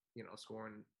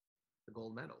 scoring the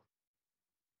gold medal.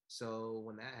 So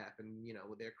when that happened,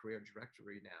 with their career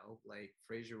trajectory now, like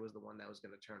Frazier was the one that was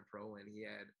going to turn pro, and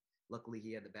luckily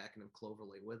he had the backing of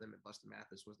Cloverleigh with him, and Buster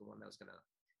Mathless was the one that was going to.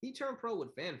 He turned pro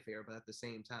with fanfare, but at the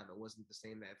same time, it wasn't the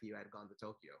same that if he had gone to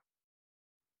Tokyo.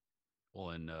 Well,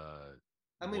 and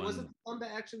was it the thumb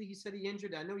that actually he said he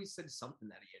injured? I know he said something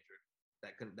that he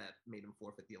injured that made him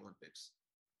forfeit the Olympics.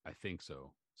 I think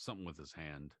so. Something with his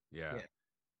hand. Yeah.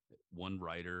 One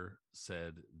writer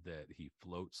said that he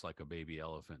floats like a baby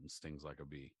elephant and stings like a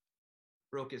bee.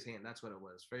 Broke his hand. That's what it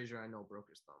was. Frazier, I know, broke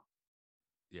his thumb.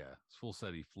 Yeah, Fool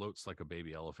said he floats like a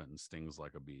baby elephant and stings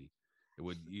like a bee. It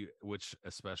would you, which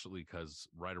especially because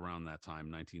right around that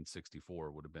time,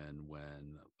 1964 would have been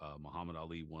when Muhammad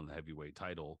Ali won the heavyweight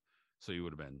title. So he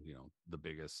would have been, the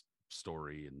biggest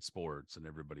story in sports, and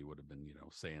everybody would have been,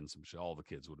 saying some shit. All the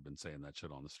kids would have been saying that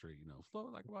shit on the street,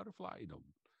 float like a butterfly,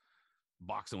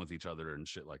 boxing with each other and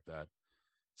shit like that.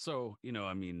 So,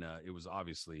 it was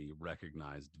obviously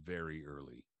recognized very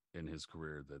early in his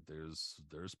career that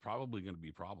there's probably going to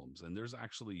be problems. And there's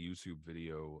actually YouTube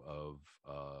video of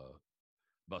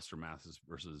Buster Mathis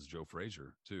versus Joe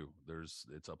Frazier too.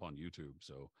 It's up on YouTube.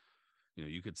 So,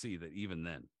 you could see that even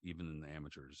then, even in the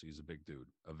amateurs, he's a big dude,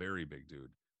 a very big dude.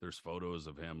 There's photos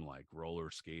of him like roller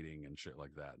skating and shit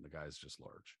like that. And the guy's just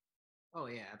large. Oh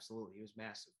yeah, absolutely. He was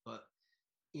massive. But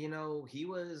he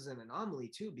was an anomaly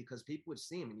too, because people would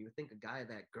see him and you would think a guy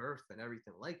that girth and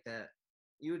everything like that,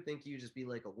 you would think he would just be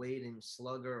like a waiting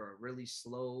slugger or really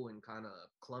slow and kind of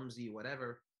clumsy,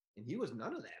 whatever. And he was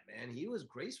none of that, man. He was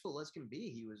graceful as can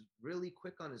be. He was really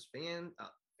quick on his fans.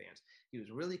 He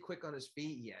was really quick on his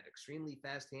feet. He had extremely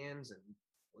fast hands and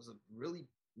was a really,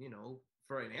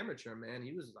 for an amateur, man,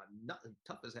 he was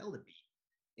tough as hell to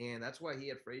beat. And that's why he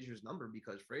had Frazier's number,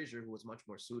 because Frazier, who was much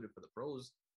more suited for the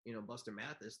pros, Buster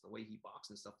Mathis, the way he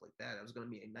boxed and stuff like that, it was going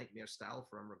to be a nightmare style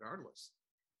for him regardless.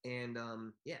 And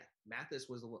Mathis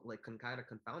was like kind of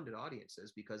confounded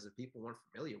audiences because if people weren't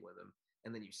familiar with him,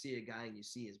 and then you see a guy and you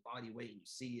see his body weight and you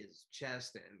see his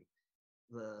chest and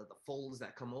the folds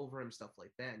that come over him, stuff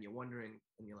like that, and you're wondering,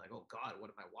 and you're like, oh God, what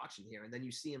am I watching here? And then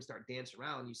you see him start dancing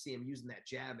around, you see him using that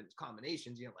jab and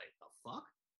combinations, you're like, the fuck?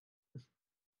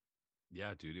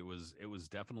 Yeah, dude, it was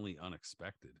definitely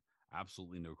unexpected.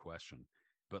 Absolutely no question.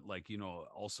 But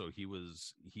also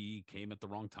he came at the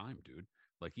wrong time, dude.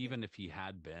 Like, even if he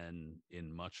had been in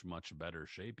much, much better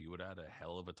shape, he would have had a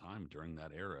hell of a time during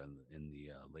that era in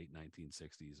the late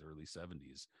 1960s, early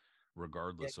 70s,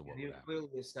 regardless of what would happen.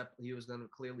 He was going to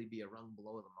clearly be a rung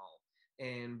below them all.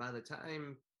 And by the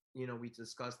time, we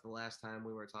discussed the last time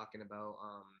we were talking about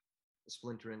the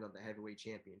splintering of the heavyweight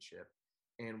championship,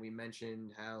 and we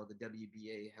mentioned how the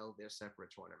WBA held their separate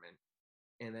tournament.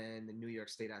 And then the New York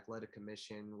State Athletic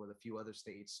Commission with a few other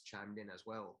states chimed in as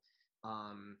well.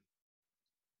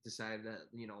 Decided to,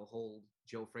 hold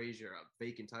Joe Frazier, a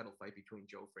vacant title fight between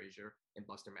Joe Frazier and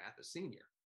Buster Mathis Sr.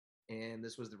 And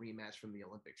this was the rematch from the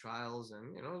Olympic trials.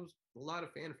 And, it was a lot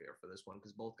of fanfare for this one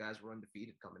because both guys were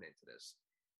undefeated coming into this.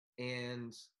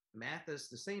 And Mathis,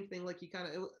 the same thing, like he kind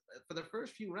of, for the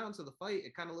first few rounds of the fight,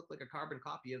 it kind of looked like a carbon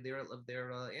copy of their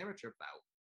amateur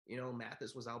bout.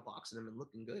 Mathis was outboxing him and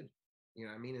looking good.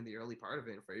 In the early part of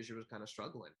it, and Frazier was kind of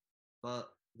struggling. But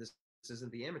this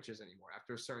isn't the amateurs anymore.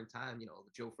 After a certain time, the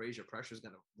Joe Frazier pressure is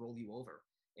going to roll you over.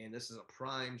 And this is a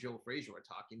prime Joe Frazier we're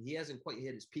talking. He hasn't quite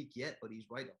hit his peak yet, but he's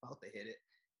right about to hit it.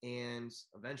 And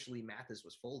eventually Mathis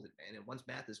was folded, man. And once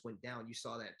Mathis went down, you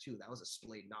saw that too. That was a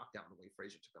splayed knockdown the way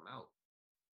Frazier took him out.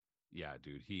 Yeah,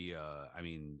 dude. He,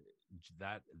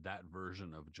 that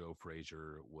version of Joe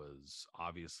Frazier was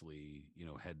obviously,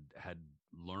 had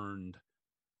learned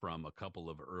from a couple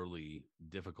of early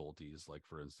difficulties, like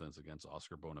for instance against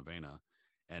Oscar Bonavena,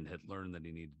 and had learned that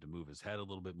he needed to move his head a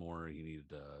little bit more. He needed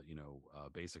to,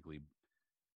 basically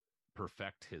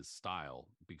perfect his style,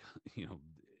 because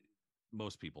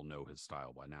most people know his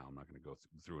style by now. I'm not going to go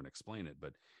through and explain it,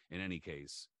 but in any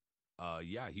case,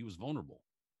 he was vulnerable.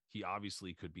 He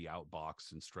obviously could be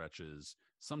outboxed in stretches,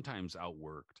 sometimes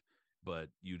outworked, but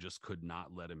you just could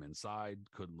not let him inside,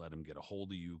 couldn't let him get a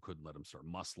hold of you, couldn't let him start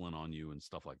muscling on you and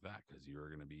stuff like that, because you were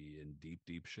going to be in deep,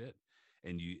 deep shit.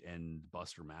 And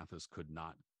Buster Mathis could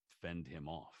not fend him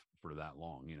off for that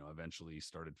long. Eventually he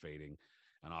started fading.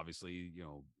 And obviously,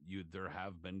 there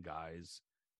have been guys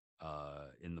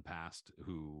in the past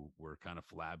who were kind of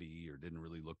flabby or didn't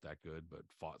really look that good, but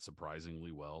fought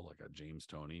surprisingly well, like a James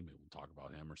Toney. Maybe we'll talk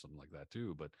about him or something like that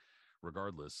too. But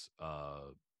regardless,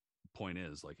 point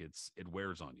is, like, it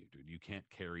wears on you, dude. You can't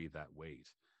carry that weight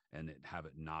and have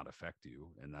it not affect you.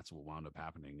 And that's what wound up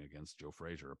happening against Joe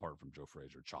Frazier, apart from Joe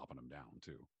Frazier chopping him down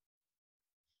too.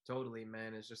 Totally,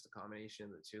 man. It's just a combination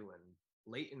of the two. And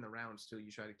late in the rounds too, you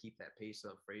try to keep that pace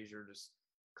of Frazier just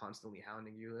constantly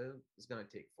hounding you. It's going to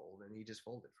take fold, and he just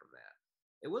folded from that.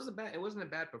 It wasn't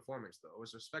a bad performance though. It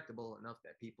was respectable enough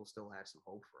that people still had some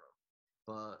hope for him.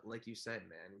 But like you said,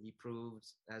 man, he proved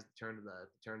as the turn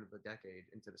of the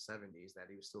decade into the 70s that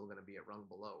he was still going to be a rung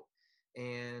below.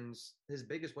 And his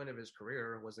biggest win of his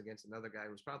career was against another guy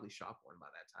who was probably shop-worn by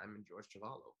that time, in George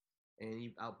Chuvalo. And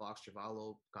he outboxed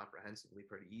Chuvalo comprehensively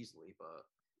pretty easily. But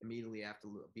immediately after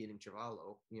beating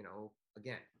Chuvalo,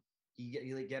 again,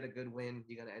 you get a good win,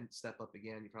 you're gonna step up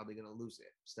again. You're probably gonna lose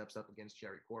it. Steps up against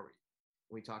Jerry Corey.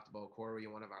 We talked about Corey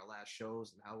in one of our last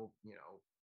shows and how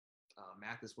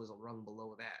Mathis was a rung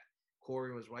below that.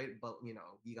 Corey was right, but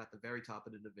you got the very top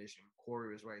of the division.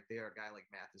 Corey was right there. A guy like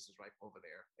Mathis is right over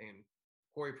there, and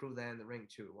Corey proved that in the ring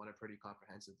too. Won a pretty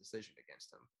comprehensive decision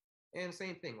against him. And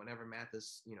same thing, whenever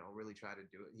Mathis, really tried to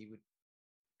do it, he would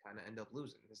kind of end up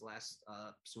losing. His last,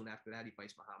 soon after that, he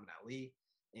fights Muhammad Ali,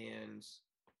 and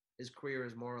his career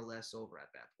is more or less over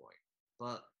at that point.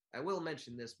 But I will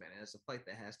mention this, man, and it's a fight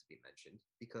that has to be mentioned,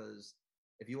 because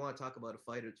if you want to talk about a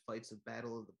fighter fights a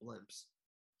battle of the blimps,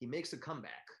 he makes a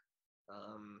comeback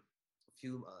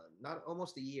not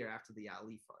almost a year after the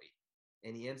Ali fight,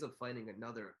 and he ends up fighting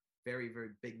another very, very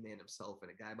big man himself,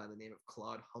 and a guy by the name of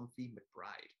Claude Humphrey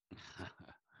McBride.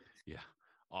 Yeah,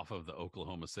 off of the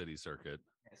Oklahoma City circuit.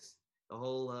 Yes, the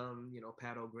whole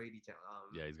Pat O'Grady town.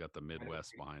 Yeah, he's got the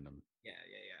Midwest behind him. Yeah,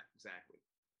 exactly.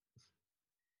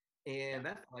 And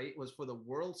that fight was for the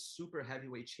World Super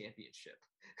Heavyweight Championship.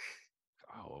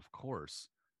 Oh, of course,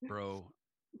 bro.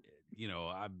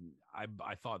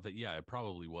 I thought that it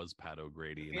probably was Pat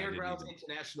O'Grady. Fairgrounds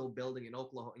International Building in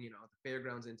Oklahoma. The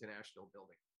Fairgrounds International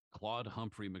Building. Claude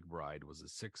Humphrey McBride was a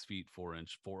 6 feet 4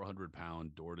 inch,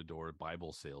 400-pound door-to-door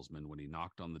Bible salesman when he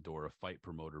knocked on the door of fight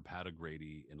promoter Pat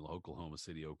O'Grady in Oklahoma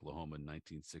City, Oklahoma in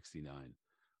 1969.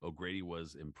 O'Grady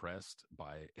was impressed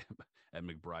at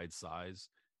McBride's size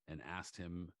and asked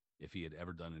him if he had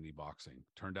ever done any boxing.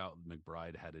 Turned out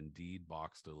McBride had indeed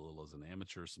boxed a little as an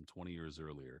amateur some 20 years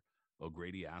earlier.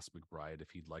 O'Grady asked McBride if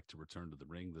he'd like to return to the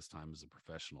ring, this time as a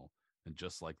professional. And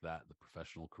just like that, the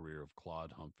professional career of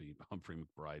Claude Humphrey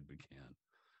McBride began.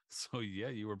 So yeah,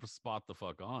 you were spot the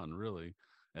fuck on, really.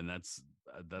 And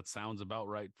that sounds about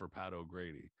right for Pat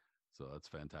O'Grady. So that's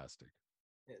fantastic.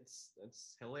 It's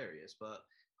hilarious. But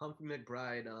Humphrey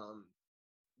McBride,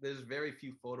 there's very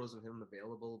few photos of him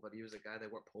available, but he was a guy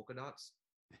that wore polka dots.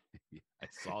 Yeah, I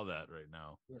saw that right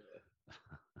now.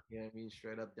 Yeah, I mean,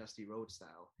 straight up Dusty Rhodes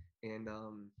style. And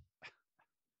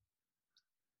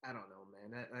I don't know,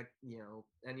 man.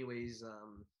 Anyways,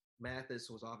 Mathis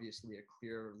was obviously a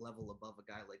clear level above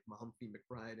a guy like Humphrey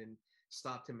McBride and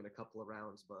stopped him in a couple of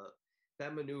rounds, but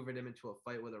that maneuvered him into a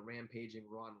fight with a rampaging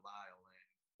Ron Lyle,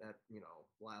 and that,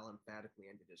 Lyle emphatically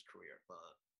ended his career.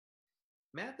 But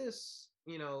Mathis,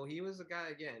 he was a guy,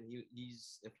 again,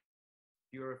 he's, if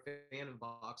you were a fan of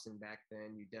boxing back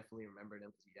then, you definitely remembered him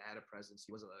because he had a presence.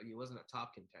 He wasn't a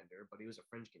top contender, but he was a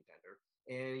fringe contender.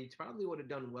 And he probably would have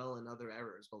done well in other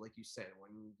eras. But like you said,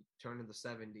 when you turn to the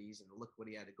 70s and look what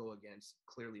he had to go against,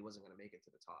 clearly wasn't going to make it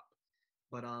to the top.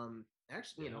 But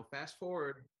actually, fast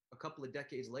forward a couple of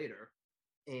decades later,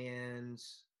 and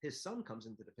his son comes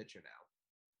into the picture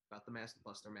now, about the Master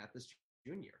Buster Mathis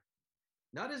Jr.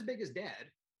 Not as big as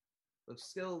dad, but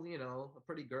still, a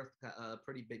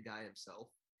pretty big guy himself,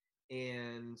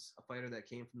 and a fighter that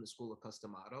came from the school of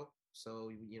Customado.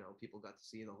 So, people got to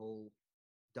see the whole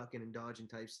ducking and dodging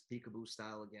types, peekaboo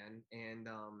style again. And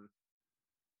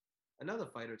another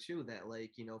fighter too that,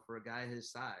 for a guy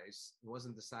his size, he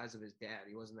wasn't the size of his dad.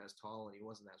 He wasn't as tall and he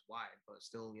wasn't as wide, but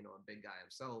still, a big guy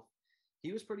himself.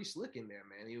 He was pretty slick in there,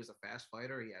 man. He was a fast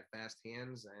fighter. He had fast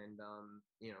hands, and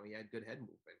he had good head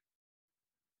movement.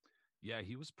 Yeah,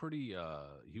 he was pretty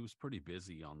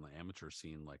busy on the amateur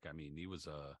scene. He was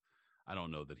I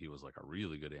don't know that he was like a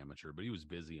really good amateur, but he was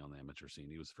busy on the amateur scene.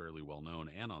 He was fairly well known.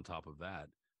 And on top of that,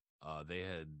 they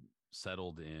had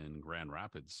settled in Grand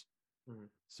Rapids. Mm-hmm.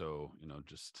 So,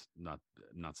 just not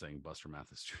saying Buster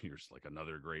Mathis Jr. is like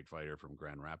another great fighter from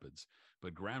Grand Rapids,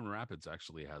 but Grand Rapids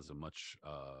actually has a much,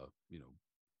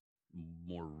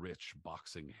 more rich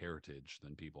boxing heritage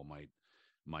than people might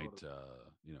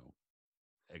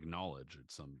acknowledge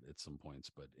at some points.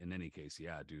 But in any case,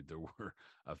 yeah, dude, there were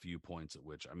a few points at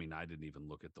which, I didn't even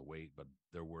look at the weight, but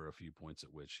there were a few points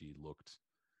at which he looked,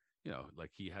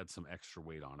 like he had some extra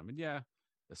weight on him. And yeah,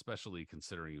 especially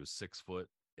considering he was 6 foot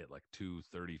at like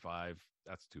 235,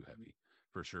 that's too heavy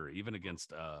for sure. Even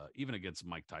against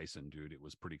Mike Tyson, dude, it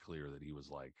was pretty clear that he was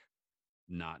like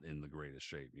not in the greatest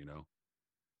shape,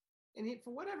 And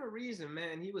for whatever reason,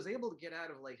 man, he was able to get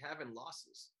out of having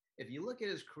losses. If you look at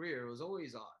his career, it was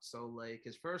always odd. So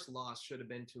his first loss should have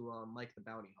been to Mike the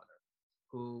Bounty Hunter,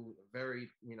 who very,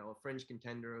 a fringe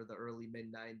contender of the early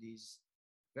mid 90s,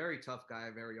 very tough guy,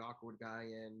 very awkward guy.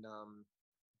 And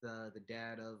the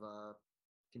dad of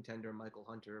contender Michael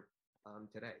Hunter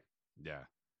today. Yeah.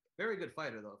 Very good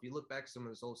fighter though. If you look back at some of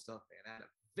his old stuff, man, had a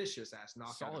vicious ass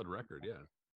knockout. Solid record. Yeah.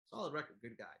 Solid record.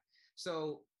 Good guy.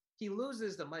 So he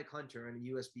loses to Mike Hunter in a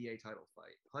USBA title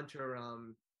fight.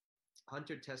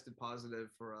 Hunter tested positive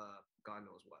for God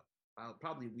knows what,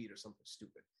 probably weed or something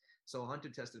stupid. So Hunter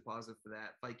tested positive for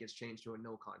that. Fight gets changed to a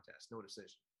no contest, no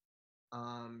decision.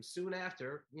 Soon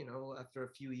after, after a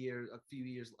few years,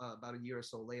 about a year or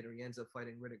so later, he ends up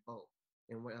fighting Riddick Bowe,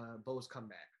 and Bowe's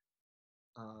comeback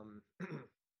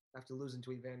after losing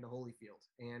to Evander Holyfield.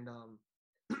 And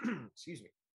excuse me,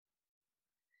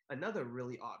 another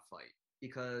really odd fight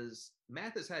because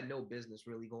Mathis had no business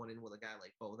really going in with a guy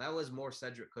like Bowe. That was more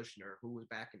Cedric Kushner, who was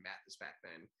backing Mathis back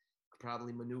then,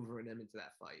 probably maneuvering him into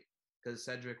that fight because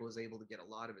Cedric was able to get a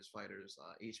lot of his fighters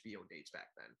HBO dates back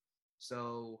then.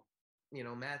 So,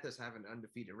 Mathis having an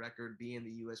undefeated record, being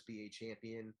the USBA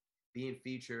champion, being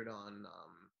featured on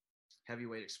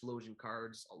heavyweight explosion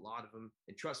cards, a lot of them.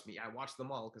 And trust me, I watched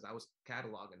them all because I was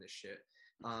cataloging this shit.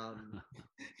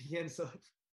 He ends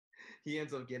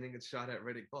up getting a shot at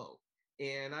Riddick Bowe.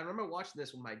 And I remember watching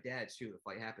this with my dad too. The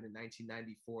fight happened in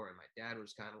 1994, and my dad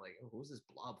was kind of like, "Oh, who's this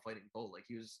blob fighting Bowe?" Like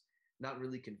he was not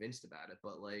really convinced about it,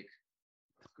 but like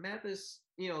Mathis,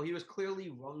 he was clearly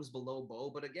rungs below Bowe.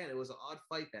 But again, it was an odd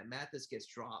fight that Mathis gets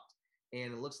dropped,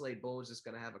 and it looks like Bowe is just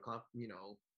gonna have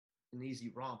an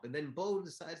easy romp, and then Bowe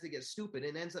decides to get stupid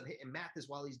and ends up hitting Mathis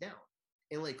while he's down.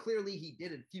 And like clearly he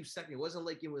did it a few seconds. It wasn't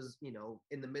like it was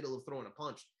in the middle of throwing a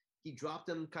punch. He dropped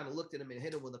him, kind of looked at him, and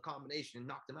hit him with a combination and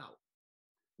knocked him out.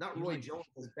 Not Roy Jones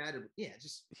was bad.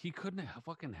 He couldn't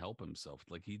fucking help himself.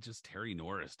 Like he just Terry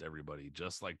Norris'd everybody,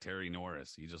 just like Terry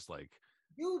Norris. He just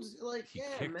dudes he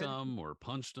kicked him or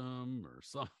punched him or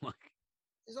something like.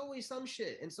 There's always some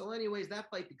shit. And so, anyways, that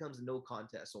fight becomes a no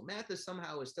contest. So Mathis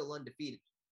somehow is still undefeated.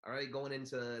 All right, going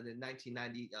into the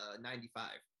 1995.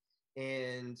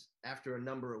 And after a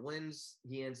number of wins,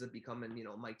 he ends up becoming,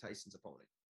 Mike Tyson's opponent.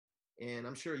 And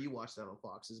I'm sure you watched that on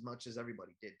Fox as much as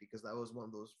everybody did, because that was one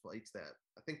of those fights that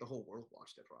I think the whole world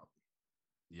watched it probably.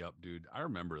 Yep, dude. I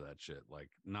remember that shit.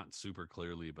 Like not super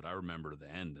clearly, but I remember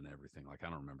the end and everything. Like I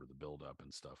don't remember the build up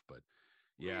and stuff, but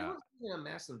yeah. It wasn't a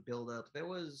massive build up. It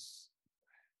was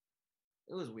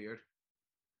weird.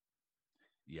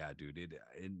 Yeah, dude.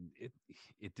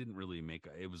 It didn't really make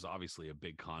it was obviously a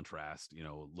big contrast,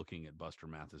 looking at Buster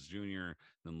Mathis Jr.,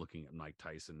 then looking at Mike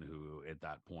Tyson, who at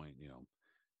that point,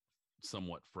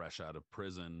 somewhat fresh out of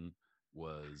prison,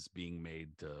 was being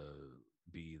made to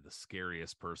be the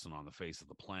scariest person on the face of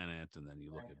the planet. And then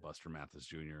you look at Buster Mathis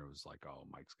Jr., it was like, oh,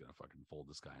 Mike's gonna fucking fold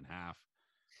this guy in half.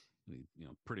 And he,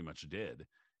 pretty much did.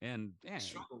 And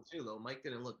struggled too, though. Mike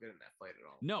didn't look good in that fight at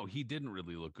all. No, he didn't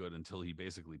really look good until he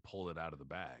basically pulled it out of the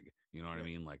bag. You know what I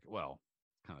mean? Like, well,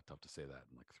 kind of tough to say that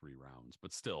in like 3 rounds,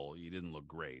 but still, he didn't look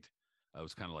great. It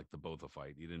was kind of like the Botha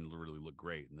fight. He didn't really look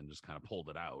great, and then just kind of pulled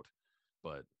it out.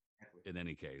 But in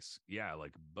any case, yeah,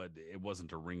 but it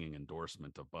wasn't a ringing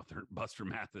endorsement of Buster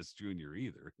Mathis Jr.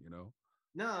 either,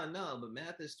 No, but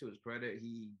Mathis, to his credit,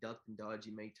 he ducked and dodged.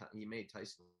 He made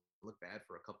Tyson look bad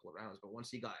for a couple of rounds, but once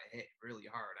he got hit really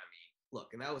hard, I mean,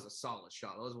 look, and that was a solid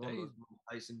shot. That was one of those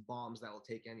Tyson bombs that will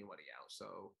take anybody out.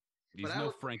 So he's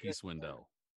no Frankie Swindell.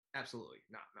 Absolutely,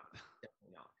 no,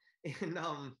 definitely not.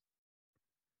 And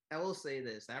I will say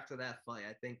this: after that fight,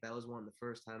 I think that was one of the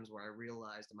first times where I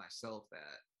realized to myself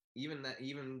that even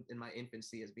in my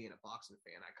infancy as being a boxing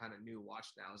fan, I kind of knew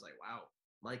watching that. I was like, wow,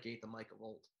 Mike ain't the Mike of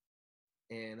old.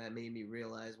 And that made me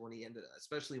realize when he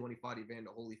especially when he fought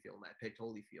Evander Holyfield, and I picked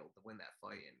Holyfield to win that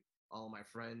fight. And all my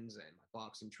friends and my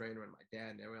boxing trainer and my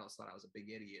dad and everyone else thought I was a big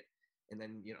idiot. And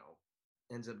then,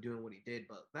 ends up doing what he did.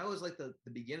 But that was like the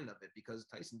beginning of it, because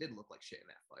Tyson did look like shit in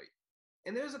that fight.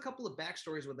 And there's a couple of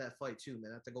backstories with that fight too,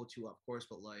 man. Not to go too off course,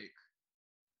 but like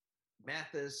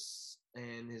Mathis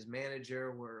and his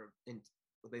manager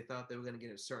they thought they were going to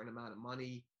get a certain amount of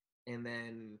money. And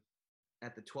then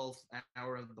at the 12th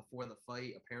hour before the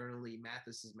fight, apparently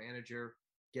Mathis's manager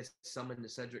gets summoned to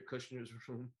Cedric Kushner's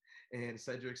room, and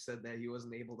Cedric said that he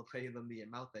wasn't able to pay them the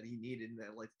amount that he needed, and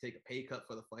that like to take a pay cut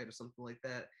for the fight or something like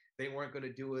that. They weren't going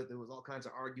to do it. There was all kinds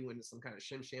of arguing and some kind of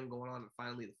shim sham going on, and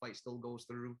finally the fight still goes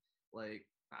through. Like,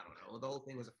 I don't know. The whole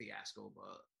thing was a fiasco,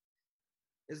 but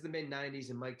it's the mid-90s,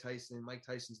 and Mike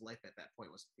Tyson's life at that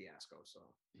point was a fiasco. So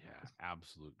yeah,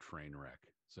 absolute train wreck.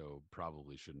 So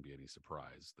probably shouldn't be any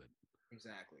surprise that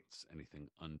exactly it's anything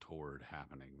untoward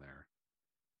happening there.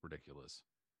 Ridiculous.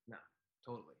 No,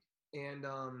 totally. And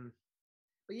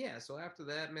but yeah, so after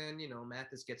that, man,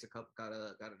 Mathis gets got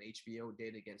an HBO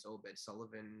date against Obed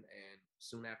Sullivan, and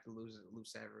soon after lose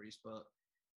Savarese. But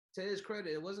to his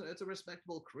credit, it's a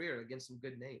respectable career against some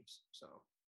good names. So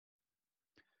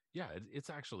yeah, it's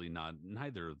actually not.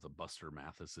 Neither of the Buster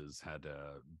Mathises had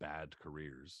bad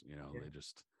careers. Yeah. They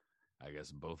just, I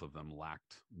guess, both of them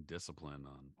lacked discipline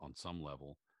on some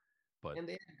level. But and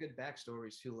they had good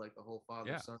backstories too, like the whole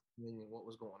father-son thing and what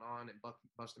was going on, and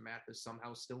Buster Mathis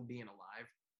somehow still being alive.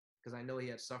 because I know he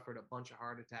had suffered a bunch of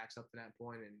heart attacks up to that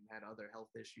point and had other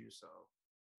health issues. So,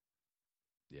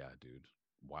 yeah, dude,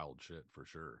 wild shit for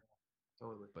sure.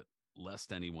 totally. But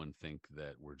lest anyone think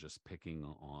that we're just picking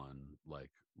on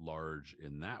like large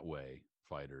in that way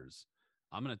fighters,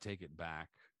 I'm going to take it back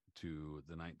to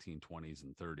the 1920s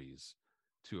and 30s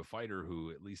to a fighter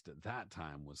who, at least at that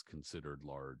time, was considered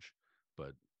large,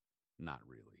 but not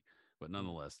really. But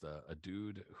nonetheless, a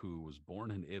dude who was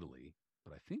born in Italy,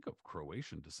 but I think of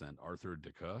Croatian descent, Arthur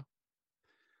Deca.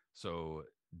 So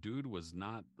dude was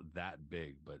not that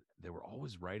big, but they were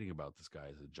always writing about this guy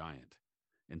as a giant.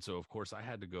 And so of course I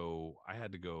had to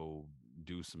go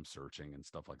do some searching and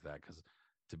stuff like that, because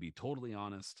to be totally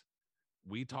honest,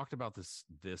 we talked about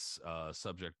this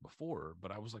subject before,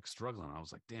 but I was like struggling. I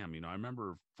was like, damn, I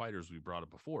remember fighters we brought up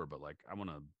before, but like I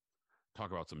want to talk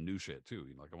about some new shit too.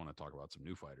 Like I want to talk about some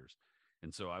new fighters.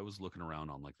 And so I was looking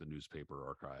around on like the newspaper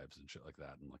archives and shit like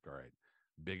that, and like, all right,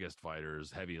 biggest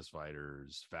fighters, heaviest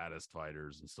fighters, fattest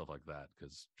fighters, and stuff like that,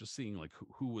 because just seeing like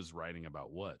who was writing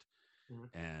about what.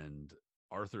 And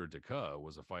Arthur Deca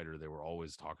was a fighter they were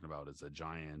always talking about as a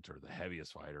giant or the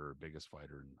heaviest fighter or biggest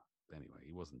fighter. And anyway,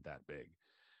 he wasn't that big,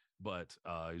 but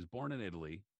he was born in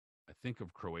Italy. I think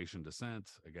of Croatian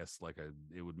descent. I guess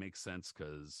it would make sense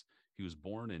because he was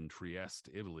born in Trieste,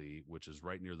 Italy, which is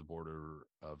right near the border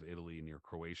of Italy, near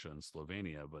Croatia and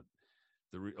Slovenia. But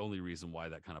the only reason why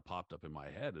that kind of popped up in my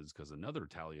head is because another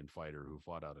Italian fighter who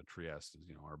fought out of Trieste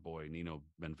is, our boy Nino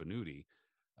Benvenuti.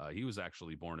 He was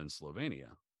actually born in Slovenia.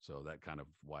 So that kind of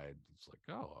why it's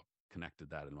like, oh, I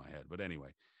connected that in my head. But anyway,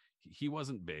 he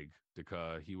wasn't big.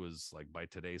 Deca, he was like, by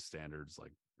today's standards,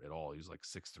 like at all, he was like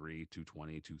 6'3",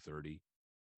 220, 230.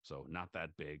 So not that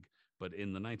big. But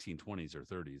in the 1920s or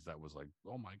 30s, that was like,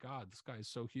 oh my God, this guy is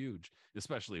so huge,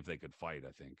 especially if they could fight.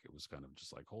 I think it was kind of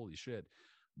just like, holy shit.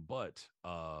 But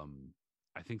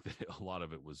I think that a lot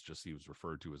of it was just he was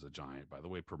referred to as a giant. By the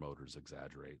way, promoters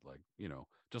exaggerate, like,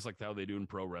 just like how they do in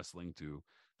pro wrestling too.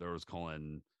 There was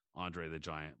calling Andre the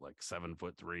Giant like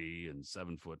 7'3" and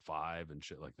 7'5" and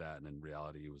shit like that. And in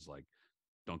reality, he was like,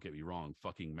 don't get me wrong,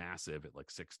 fucking massive at like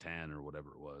 6'10" or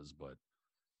whatever it was, but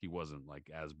he wasn't like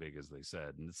as big as they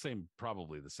said. And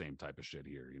probably the same type of shit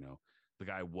here. The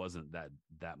guy wasn't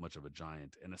that much of a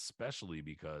giant, and especially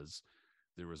because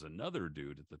there was another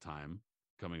dude at the time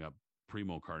coming up,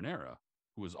 Primo Carnera,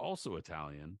 who was also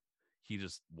Italian. He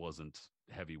just wasn't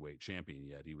heavyweight champion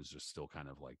yet. He was just still kind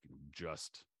of like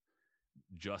just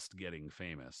getting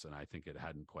famous. And I think it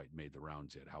hadn't quite made the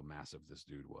rounds yet how massive this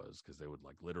dude was, because they would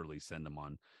like literally send him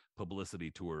on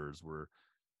publicity tours where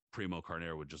Primo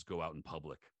Carnera would just go out in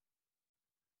public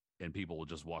and people would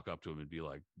just walk up to him and be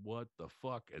like, what the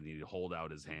fuck? And he'd hold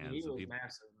out his hands. He was people,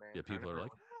 massive, man. yeah, people are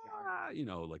like,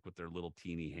 like with their little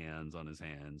teeny hands on his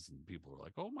hands, and people are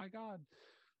like, oh my God.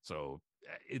 So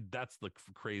that's the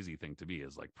crazy thing to me,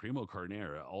 is like Primo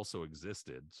Carnera also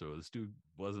existed. So this dude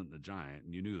wasn't the giant,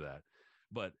 and you knew that.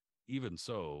 But even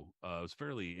so, it was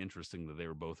fairly interesting that they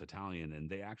were both Italian, and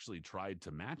they actually tried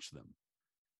to match them.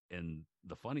 And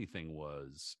the funny thing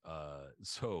was,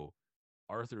 so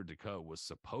Arthur Deca was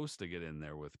supposed to get in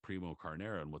there with Primo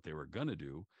Carnera, and what they were going to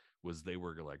do was they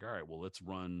were like, all right, well, let's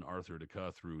run Arthur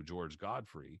Deca through George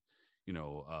Godfrey,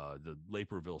 the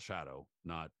Laperville Shadow,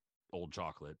 not Old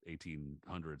Chocolate,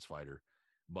 1800s fighter,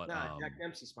 but Jack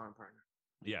Dempsey sparring partner.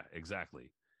 Yeah,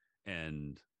 exactly.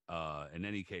 And in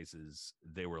any cases,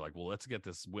 they were like, well, let's get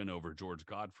this win over George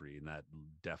Godfrey. And that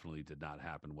definitely did not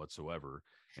happen whatsoever.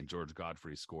 And George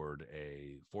Godfrey scored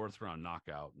a 4th round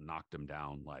knockout, knocked him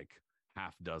down like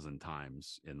half dozen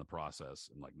times in the process,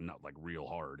 and like not like real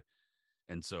hard.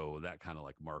 And so that kind of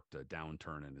like marked a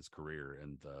downturn in his career.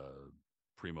 And the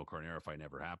Primo Carnera fight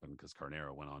never happened because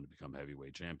Carnera went on to become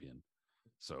heavyweight champion.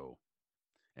 So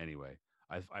anyway,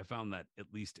 I found that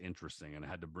at least interesting, and I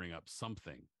had to bring up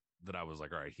something that I was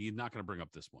like, all right, he's not going to bring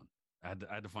up this one. I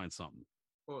had to find something.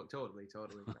 Oh, totally. You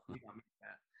got me with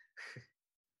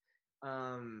that.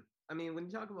 I mean, when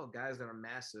you talk about guys that are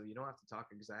massive, you don't have to talk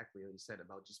exactly like you said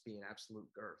about just being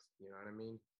absolute girth. You know what I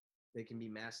mean? They can be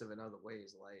massive in other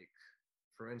ways. Like,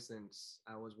 for instance,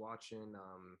 I was watching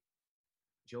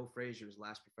Joe Frazier's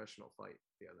last professional fight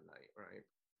the other night, right?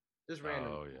 Just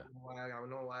random. Oh, yeah. I don't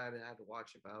know why I didn't have to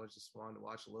watch it, but I was just wanting to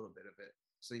watch a little bit of it.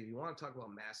 So if you want to talk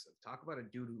about massive, talk about a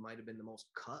dude who might have been the most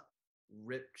cut,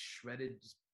 ripped, shredded,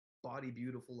 body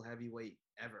beautiful heavyweight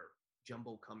ever,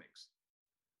 Jumbo Cummings.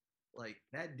 Like,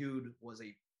 that dude was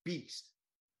a beast.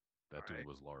 That dude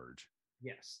was large.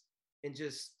 Yes. And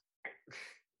just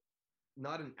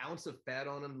not an ounce of fat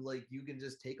on him. Like, you can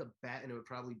just take a bat and it would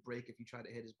probably break if you try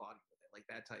to hit his body with it. Like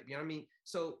that type. You know what I mean?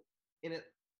 So in it,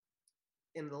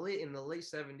 in the late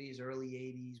 70s, early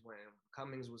 80s, when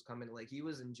Cummings was coming, like he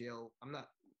was in jail. I'm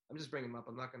just bringing him up.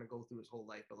 I'm not going to go through his whole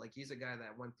life, but like he's a guy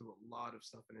that went through a lot of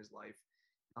stuff in his life,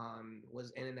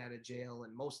 was in and out of jail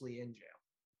and mostly in jail.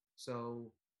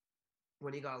 So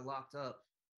when he got locked up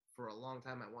for a long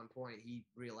time, at one point, he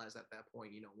realized at that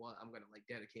point, you know what, I'm going to like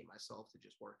dedicate myself to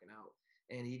just working out.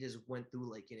 And he just went through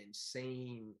like an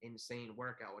insane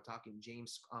workout. We're talking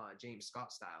James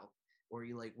Scott style, where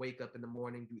you like wake up in the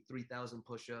morning, do 3,000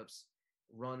 push-ups,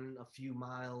 run a few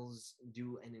miles,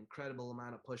 do an incredible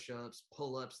amount of push-ups,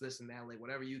 pull-ups, this and that, like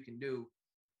whatever you can do.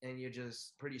 And you're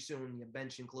just pretty soon you're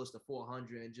benching close to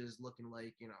 400 and just looking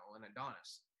like, you know, an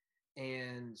Adonis.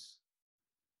 And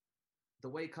the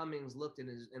way Cummings looked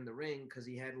in the ring, because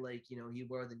he had like, you know, he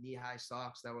wore the knee-high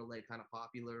socks that were like kind of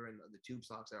popular, and the tube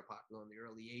socks that were popular in the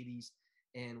early 80s,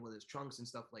 and with his trunks and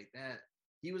stuff like that,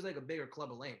 he was like a bigger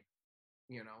Clubber Lang,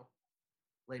 you know?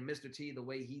 Like Mr. T, the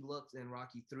way he looked in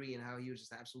Rocky 3 and how he was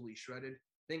just absolutely shredded.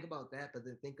 Think about that, but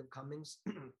then think of Cummings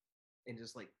and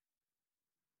just like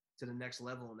to the next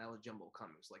level, and that was Jumbo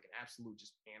Cummings, like an absolute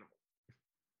just animal.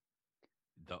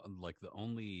 The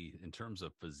only, in terms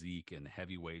of physique and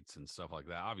heavyweights and stuff like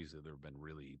that, obviously there have been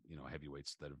really, you know,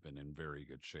 heavyweights that have been in very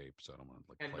good shape. So I don't want to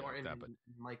like and play Norton like that, but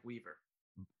Mike Weaver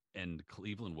and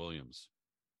Cleveland Williams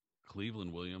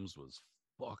was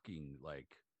fucking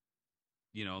like,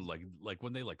 you know, like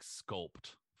when they like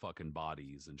sculpt fucking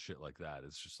bodies and shit like that,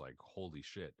 it's just like holy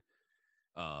shit.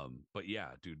 But yeah,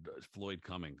 dude, Floyd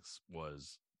Cummings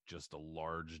was just a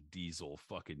large diesel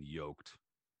fucking yoked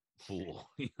fool.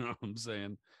 You know what I'm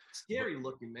saying? Scary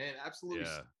looking, man. Absolutely.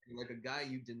 Yeah. Scary. Like a guy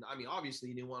you didn't, I mean, obviously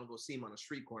you didn't want to go see him on a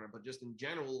street corner, but just in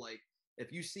general, like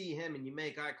if you see him and you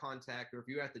make eye contact, or if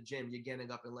you're at the gym, you're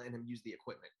getting up and letting him use the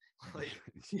equipment. Like,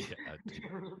 yeah.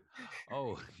 Dude.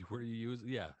 Oh, were you using?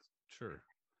 Yeah, sure.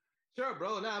 Sure,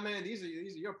 bro. Nah, man, these are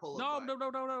your pull-up.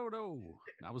 No.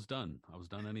 I was done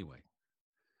anyway.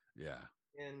 Yeah.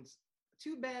 And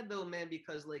too bad though, man,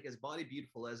 because like as body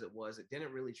beautiful as it was, it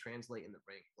didn't really translate in the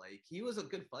ring. Like he was a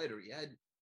good fighter. He had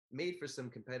made for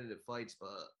some competitive fights, but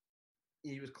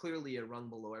he was clearly a rung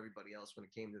below everybody else when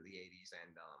it came to the 80s.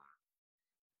 And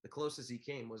the closest he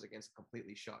came was against a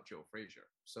completely shot Joe Frazier.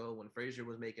 So when Frazier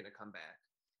was making a comeback,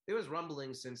 there was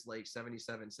rumbling since like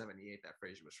 77, 78 that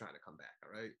Frazier was trying to come back,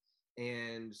 all right?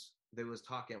 And there was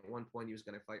talk at one point he was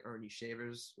going to fight Ernie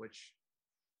Shavers, which,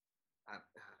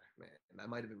 man, that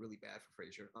might have been really bad for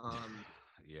Frazier.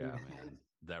 Yeah, man.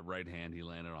 That right hand he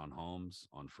landed on Holmes,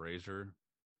 on Frazier.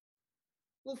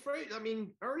 Well, I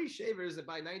mean, Ernie Shavers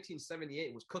by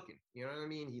 1978 was cooking. You know what I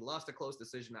mean? He lost a close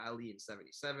decision to Ali in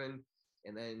 77,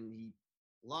 and then he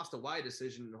lost a wide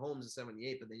decision in Holmes in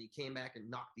 78, but then he came back and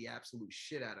knocked the absolute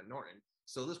shit out of Norton.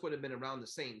 So this would have been around the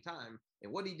same time.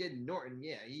 And what he did in Norton,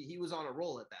 yeah, he was on a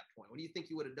roll at that point. What do you think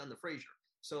he would have done to Frazier?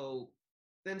 So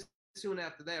then soon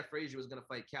after that, Frazier was going to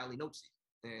fight Cali Nozi.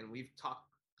 And we've talked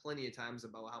plenty of times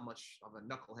about how much of a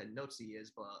knucklehead Nozi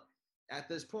is. But at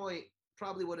this point,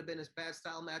 probably would have been a bad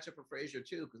style matchup for Frazier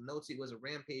too, because Nozi was a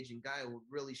rampaging guy who was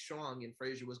really strong, and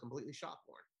Frazier was completely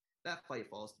shock-born. That fight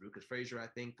falls through because Frazier, I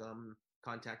think,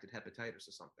 contacted hepatitis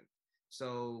or something.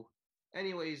 So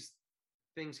anyways,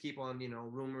 things keep on, you know,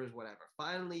 rumors, whatever.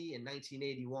 Finally, in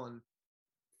 1981,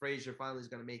 Frazier finally is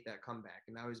going to make that comeback,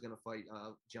 and now he's going to fight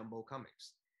Jumbo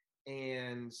Cummings.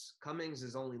 And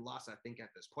Cummings' only loss, I think,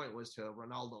 at this point was to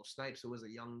Ronaldo Snipes, who was a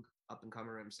young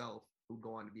up-and-comer himself, who'd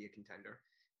go on to be a contender.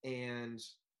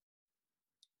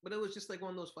 But it was just like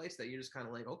one of those fights that you're just kind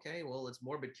of like, okay, well, it's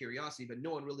morbid curiosity, but no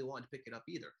one really wanted to pick it up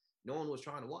either. No one was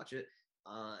trying to watch it.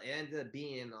 It ended up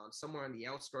being somewhere on the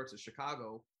outskirts of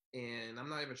Chicago, and I'm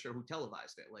not even sure who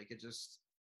televised it. Like, it just,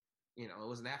 you know, it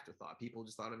was an afterthought. People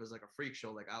just thought of it as like a freak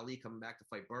show, like Ali coming back to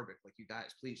fight Berbick. Like, you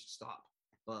guys, please just stop.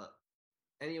 But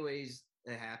anyways,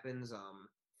 it happens.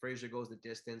 Frazier goes the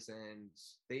distance, and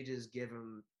they just give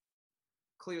him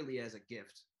clearly as a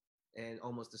gift, and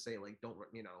almost to say, like, don't,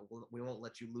 you know, we won't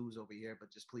let you lose over here,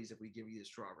 but just please, if we give you the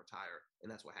straw, retire.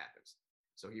 And that's what happens.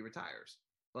 So he retires.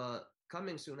 But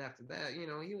coming soon after that, you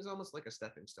know, he was almost like a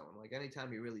stepping stone. Like, anytime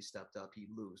he really stepped up, he'd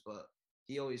lose. But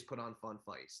he always put on fun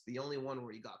fights. The only one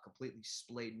where he got completely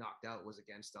splayed, knocked out, was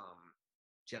against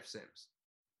Jeff Sims.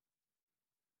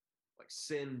 Like,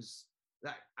 Sims,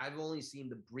 that I've only seen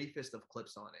the briefest of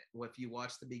clips on it. Well, if you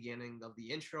watch the beginning of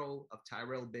the intro of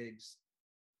Tyrell Biggs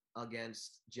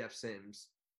against Jeff Sims,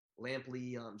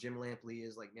 Lampley, Jim Lampley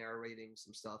is like narrating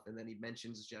some stuff, and then he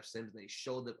mentions Jeff Sims, and they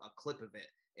showed a clip of it,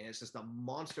 and it's just a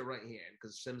monster right hand,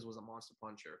 because Sims was a monster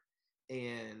puncher.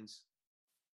 And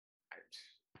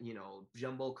you know,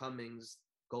 Jumbo Cummings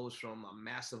goes from a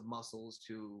massive muscles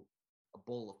to a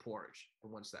bowl of porridge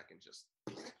in 1 second, just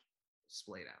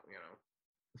splayed out, you know.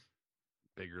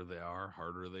 Bigger they are,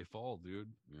 harder they fall,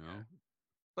 dude. You know.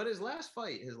 But his last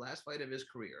fight of his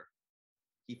career,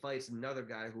 he fights another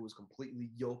guy who was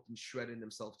completely yoked and shredded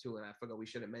himself too. And I forgot we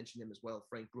should have mentioned him as well,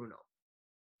 Frank Bruno.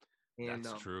 And,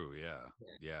 That's true.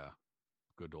 Yeah.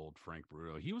 Good old Frank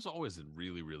Bruno. He was always in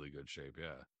really, really good shape.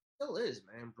 Yeah. Still is,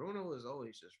 man. Bruno is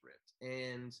always just ripped.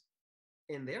 And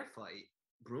in their fight,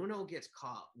 Bruno gets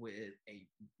caught with a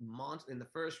monster in the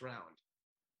first round.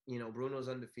 You know, Bruno's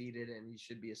undefeated and he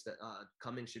should be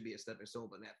Cummings should be a stepping stone.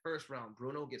 But in that first round,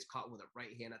 Bruno gets caught with a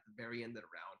right hand at the very end of the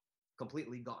round,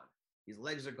 completely gone. His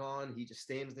legs are gone. He just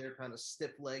stands there kind of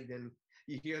stiff-legged. And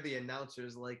you hear the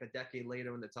announcers like a decade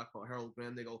later when they talk about Harold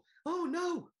Graham, they go, oh,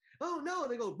 no.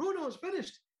 They go, Bruno's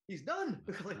finished. He's done.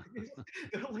 There's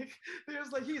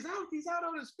like, he's out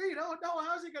on his feet. Oh, no,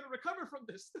 how's he going to recover from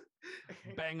this?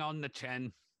 Bang on the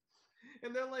chin.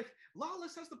 And they're like,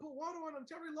 Lawless has to put water on him.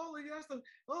 Terry Lawless, he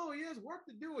has work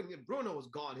to do. And Bruno is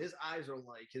gone. His eyes are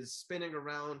like, his spinning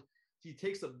around. He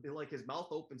takes his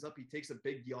mouth opens up. He takes a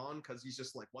big yawn because he's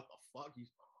just like, what the fuck?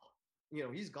 He's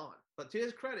gone. But to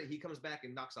his credit, he comes back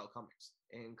and knocks out Cummings.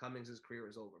 And Cummings' career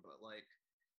is over. But like,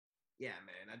 yeah,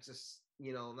 man, I just,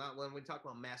 not when we talk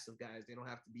about massive guys, they don't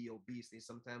have to be obese.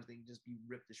 Sometimes they can just be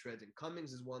ripped to shreds. And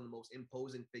Cummings is one of the most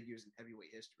imposing figures in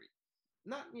heavyweight history.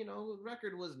 Not, the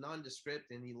record was nondescript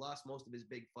and he lost most of his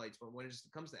big fights. But when it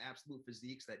just comes to absolute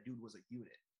physiques, that dude was a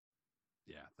unit.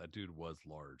 Yeah, that dude was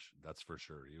large. That's for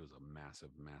sure. He was a massive,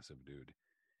 massive dude.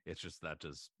 It's just that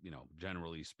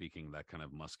generally speaking, that kind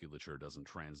of musculature doesn't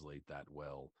translate that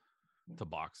well to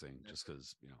boxing just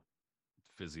because,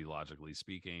 physiologically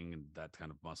speaking, that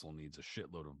kind of muscle needs a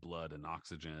shitload of blood and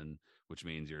oxygen, which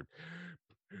means you're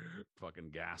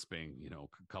fucking gasping, a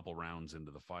couple rounds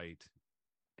into the fight.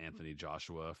 Anthony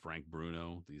Joshua, Frank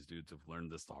Bruno, these dudes have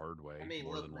learned this the hard way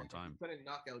more than one time. He couldn't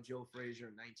knock out Joe Frazier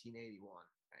in 1981.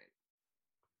 Right?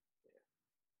 Yeah.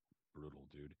 Brutal,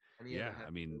 dude.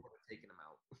 Taking him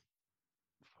out.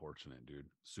 Fortunate, dude.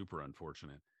 Super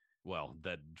unfortunate. Well,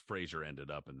 that Frazier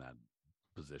ended up in that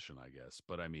position, I guess.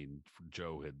 But I mean,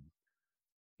 Joe had,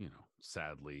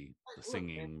 sadly,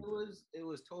 singing. It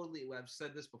was totally. I've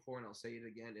said this before, and I'll say it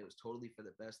again. It was totally for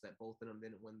the best that both of them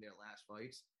didn't win their last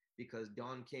fights because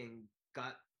Don King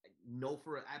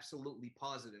for absolutely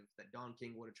positive that Don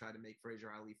King would have tried to make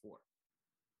Frazier Ali 4.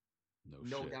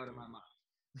 No doubt in my mind.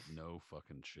 No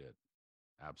fucking shit.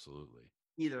 Absolutely.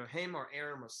 Either him or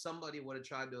Arum or somebody would have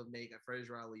tried to make a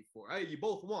Frazier Ali 4. Hey, you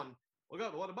both won.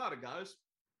 What about it, guys?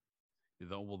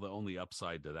 Well, the only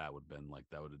upside to that would have been like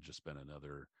that would have just been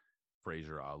another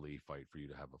Frazier Ali fight for you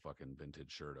to have a fucking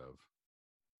vintage shirt of.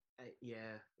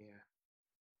 Yeah.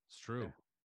 It's true. Yeah.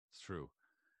 It's true.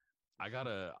 I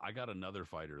got another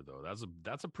fighter though.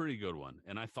 That's a pretty good one.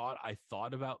 And I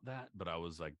thought about that, but I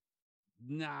was like,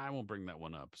 nah, I won't bring that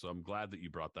one up. So I'm glad that you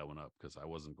brought that one up because I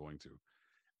wasn't going to.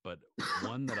 But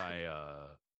one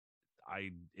that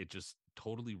it just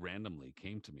totally randomly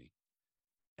came to me.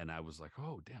 And I was like,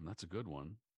 oh, damn, that's a good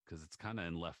one. Because it's kind of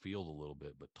in left field a little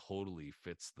bit, but totally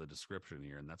fits the description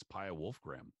here. And that's Pia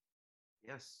Wolfgram.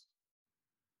 Yes.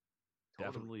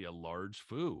 Totally. Definitely a large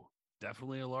foo.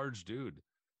 Definitely a large dude.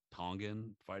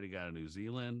 Tongan, fighting out of New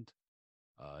Zealand.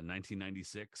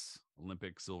 1996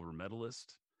 Olympic silver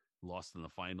medalist. Lost in the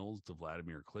finals to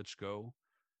Vladimir Klitschko.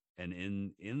 And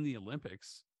in the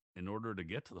Olympics, in order to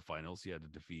get to the finals, he had to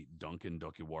defeat Duncan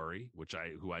Dokiwari,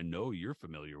 who I know you're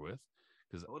familiar with.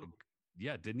 Because,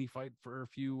 didn't he fight for a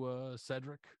few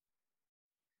Cedric?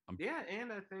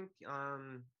 And I think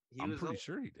I'm pretty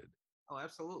sure he did. Oh,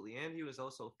 absolutely. And he was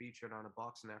also featured on a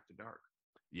Boxing After Dark.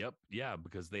 Yep. Yeah,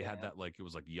 because they had that it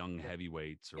was like young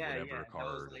heavyweights or whatever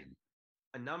card. Like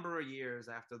a number of years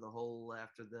after the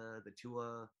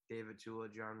Tua, David Tua,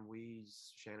 John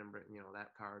Ruiz, Shannon Britton,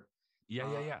 that card.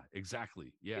 Yeah,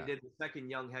 exactly. Yeah. They did the second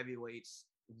young heavyweights,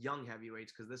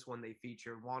 because this one they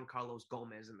featured Juan Carlos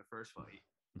Gomez in the first fight.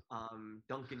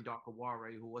 Duncan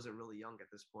Dokiwari, who wasn't really young at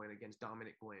this point, against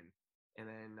Dominic Gwynn. And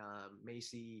then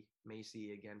Macy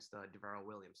against Deverell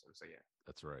Williamson. So, yeah.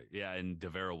 That's right. Yeah, and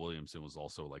Deverell Williamson was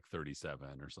also like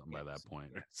 37 or something by that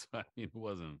point. Yeah. So, I mean, it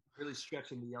wasn't... Really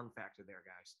stretching the young factor there,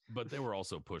 guys. But they were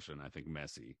also pushing, I think,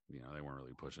 Messi. They weren't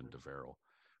really pushing Deverell.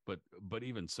 But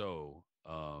even so,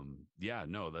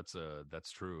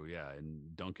 that's true. Yeah,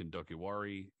 and Duncan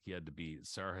Dokiwari, he had to beat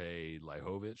Sergey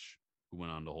Lihovic, who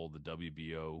went on to hold the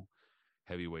WBO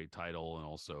heavyweight title, and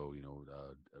also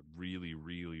a really,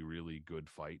 really, really good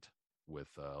fight with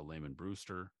Layman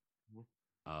Brewster,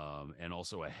 and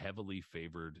also a heavily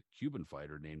favored Cuban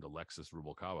fighter named Alexis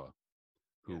Rubalcaba,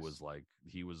 who was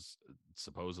he was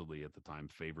supposedly at the time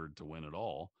favored to win it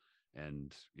all.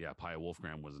 And yeah, Pia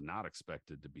Wolfgram was not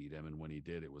expected to beat him, and when he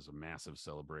did, it was a massive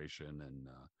celebration in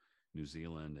New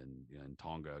Zealand and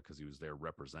Tonga, because he was there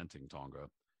representing Tonga.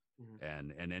 Mhm.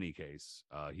 And in any case,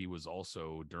 he was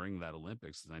also, during that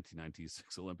Olympics, the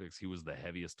 1996 Olympics, he was the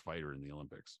heaviest fighter in the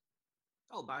Olympics.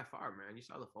 Oh, by far, man. You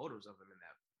saw the photos of him in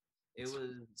that. It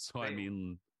was So I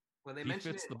mean, when they he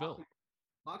mentioned fits it, the bill.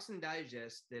 Boxing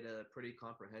Digest did a pretty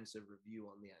comprehensive review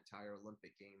on the entire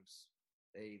Olympic Games.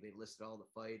 They listed all the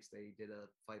fights. They did a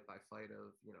fight by fight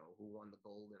of who won the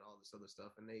gold and all this other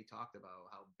stuff, and they talked about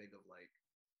how big of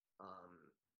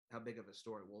a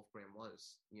story Wolfgram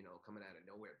was, coming out of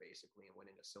nowhere basically and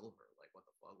winning a silver. Like what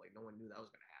the fuck? Like no one knew that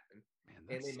was gonna happen. Man, And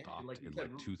that they mentioned, stopped like you in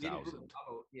said, like even 2000.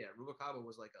 Rubalcaba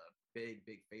was like a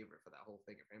big favorite for that whole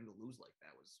thing. And for him to lose like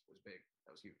that was big.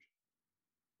 That was huge.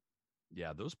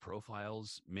 Yeah, those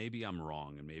profiles, maybe I'm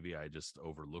wrong and maybe I just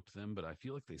overlooked them, but I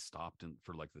feel like they stopped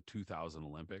for like the 2000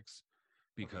 Olympics,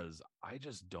 because I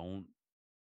just don't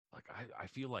like, I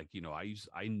feel like,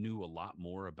 I knew a lot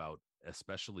more about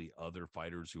especially other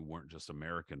fighters who weren't just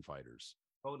American fighters.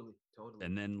 Totally.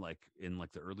 And then like in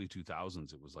like the early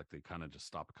 2000s, it was like they kind of just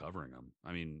stopped covering them.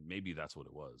 I mean, maybe that's what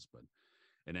it was, but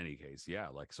in any case, yeah,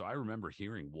 like, so I remember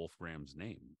hearing Wolfgram's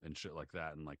name and shit like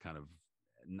that, and like kind of,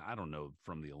 I don't know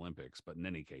from the Olympics, but in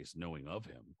any case, knowing of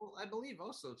him. Well, I believe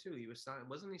also too, he was signed.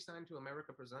 Wasn't he signed to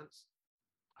America Presents?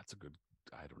 That's a good,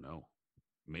 I don't know.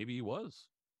 Maybe he was.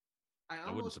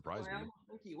 That wouldn't surprise me. I almost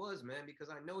think he was, man, because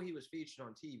I know he was featured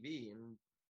on TV, and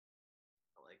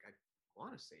like I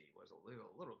want to say he was a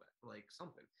little bit like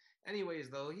something.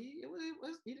 Anyways, though, he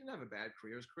didn't have a bad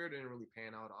career. His career didn't really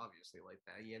pan out, obviously, like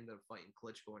that. He ended up fighting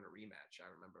Klitschko in a rematch.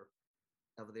 I remember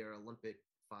of their Olympic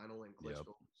final, and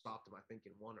Klitschko stopped him, I think,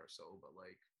 in one or so. But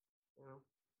like,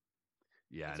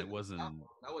 yeah, and it wasn't.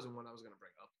 That wasn't one I was gonna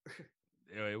bring up.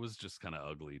 It was just kind of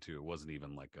ugly too. It wasn't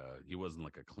even like he wasn't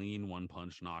like a clean one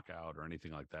punch knockout or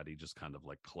anything like that. He just kind of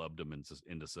like clubbed him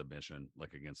into submission,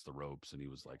 like against the ropes, and he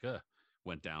was like,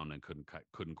 went down and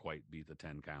couldn't quite beat the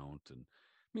 10 count. And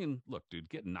I mean, look, dude,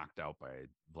 getting knocked out by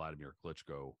Vladimir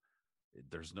Klitschko,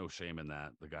 there's no shame in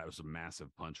that. The guy was a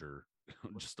massive puncher,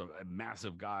 just a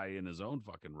massive guy in his own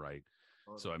fucking right.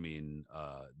 So I mean,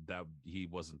 that he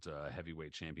wasn't a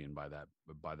heavyweight champion by that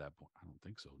point. I don't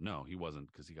think so. No, he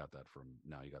wasn't, because he got that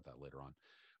later on.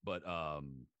 But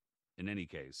in any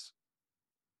case,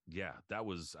 yeah, that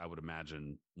was, I would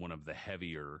imagine, one of the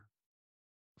heavier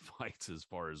fights as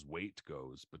far as weight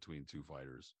goes between two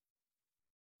fighters.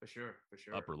 For sure.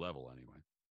 Upper level, anyway.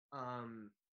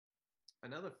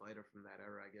 Another fighter from that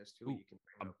era, I guess, too. Ooh, you can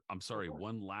bring up. I'm sorry.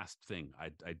 One last thing. I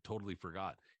totally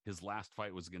forgot. His last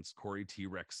fight was against Corey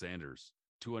T-Rex Sanders,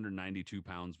 292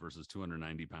 pounds versus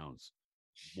 290 pounds.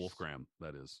 Wolfgram,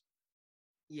 that is.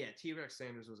 Yeah, T-Rex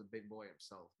Sanders was a big boy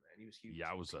himself, man. He was huge.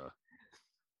 Yeah, I was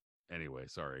Anyway,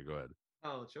 sorry. Go ahead.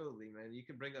 Oh, totally, man. You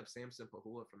can bring up Samson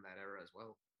Pahua from that era as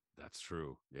well. That's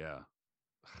true. Yeah.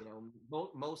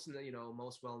 Most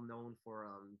well known for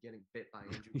getting bit by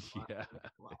Andrew. Yeah,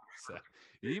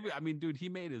 exactly. I mean, dude, he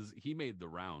made the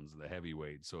rounds, the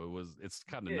heavyweight, so it's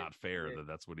kind of not fair that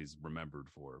that's what he's remembered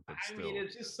for. But still, mean,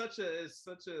 it's just such a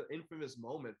infamous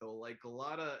moment, though. Like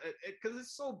Galata, because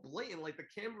it's so blatant. Like the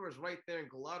camera was right there, and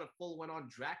Galata full went on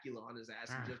Dracula on his ass,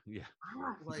 and just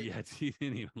he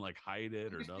didn't even like hide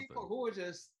it or nothing. People who were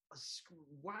just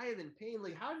writhe in pain.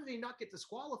 Like, how did he not get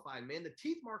disqualified, man? The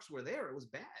teeth marks were there. It was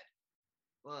bad.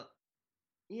 But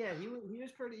yeah, he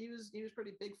was pretty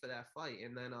big for that fight.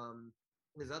 And then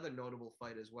his other notable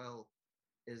fight as well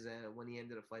is when he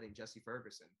ended up fighting Jesse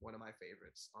Ferguson, one of my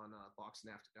favorites, on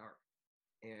Boxing After Dark.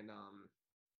 And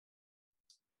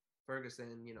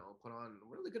Ferguson, put on a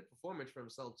really good performance for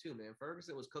himself too, man.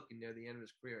 Ferguson was cooking near the end of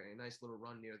his career, a nice little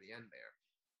run near the end there.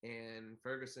 And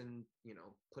Ferguson,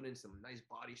 put in some nice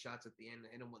body shots at the end,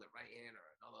 hit him with a right hand or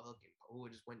another hook, and Pahua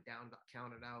just went down, got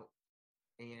counted out.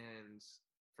 And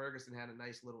Ferguson had a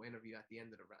nice little interview at the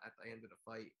end of the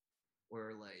fight,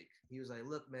 where like he was like,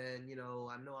 "Look, man, I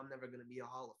know I'm never gonna be a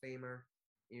Hall of Famer."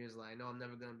 He was like, "I know I'm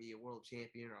never gonna be a world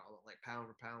champion or like pound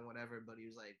for pound, whatever." But he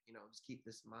was like, just keep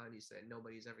this in mind. He said,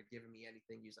 "Nobody's ever given me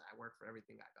anything." He was like, "I work for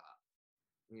everything I got."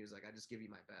 And he was like, "I just give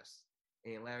you my best."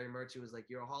 And Larry Murchie was like,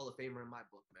 "You're a Hall of Famer in my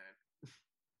book, man."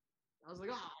 I was like,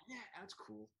 "Oh, yeah, that's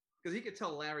cool." Because he could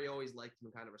tell Larry always liked him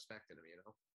and kind of respected him,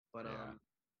 But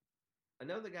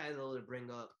another guy, though, to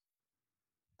bring up,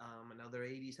 another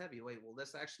 80s heavyweight. Well,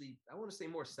 that's actually, I want to say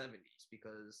more 70s,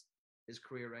 because his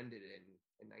career ended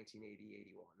in 1980,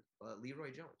 81. But Leroy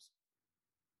Jones.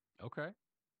 Okay.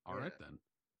 All right, then.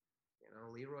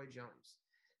 Leroy Jones.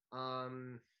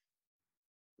 In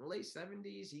the late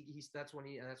 70s, that's when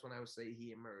I would say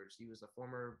he emerged. He was a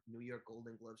former New York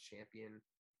Golden Gloves champion.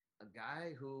 a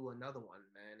guy who, another one,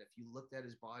 man, if you looked at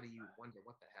his body, you would wonder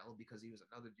what the hell, because he was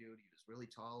another dude. He was really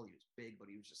tall, he was big, but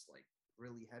he was just like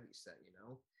really heavy set, you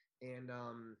know? And,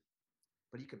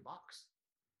 but he could box.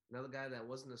 Another guy that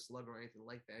wasn't a slug or anything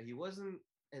like that. He wasn't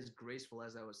as graceful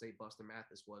as I would say Buster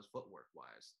Mathis was footwork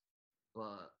wise,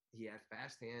 but he had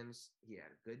fast hands, he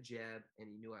had a good jab, and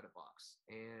he knew how to box.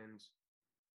 And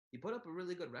he put up a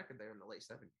really good record there in the late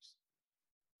 70s.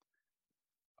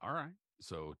 All right.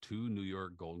 So 2 New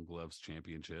York Golden Gloves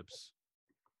championships,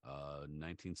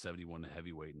 1971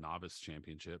 heavyweight novice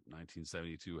championship,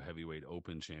 1972 heavyweight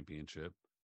open championship.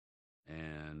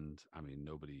 And I mean,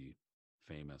 nobody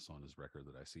famous on his record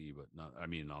that I see, but not, I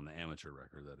mean, on the amateur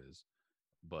record, that is.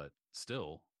 But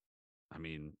still, I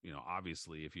mean, you know,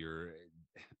 obviously,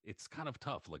 it's kind of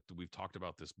tough. Like we've talked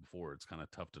about this before. It's kind of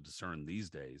tough to discern these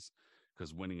days,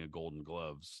 because winning a Golden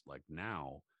Gloves, like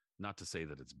now, not to say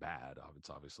that it's bad, it's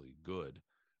obviously good,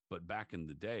 but back in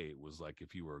the day, it was like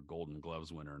if you were a Golden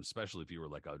Gloves winner, and especially if you were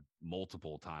like a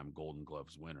multiple time Golden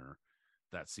Gloves winner,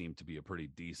 that seemed to be a pretty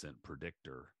decent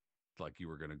predictor. Like you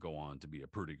were going to go on to be a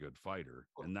pretty good fighter.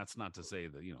 And that's not to say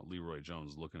that, you know, Leroy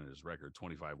Jones, looking at his record,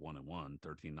 25-1-1,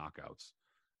 13 knockouts.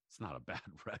 It's not a bad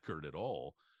record at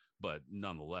all. But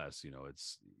nonetheless, you know,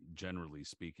 it's generally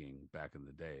speaking, back in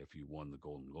the day, if you won the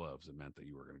Golden Gloves, it meant that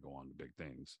you were going to go on to big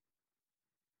things.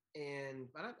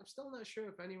 But I'm still not sure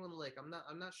if anyone, like, I'm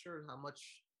not sure how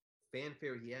much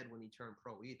fanfare he had when he turned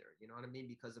pro either. You know what I mean?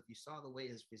 Because if you saw the way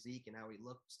his physique and how he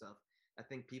looked and stuff, I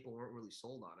think people weren't really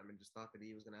sold on him and just thought that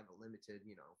he was going to have a limited,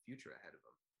 you know, future ahead of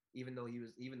him. Even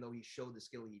though he showed the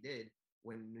skill he did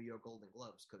when New York Golden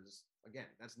Gloves, because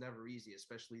again, that's never easy,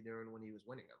 especially during when he was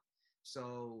winning them.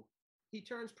 So he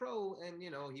turns pro, and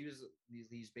you know,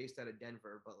 he's based out of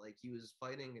Denver, but like he was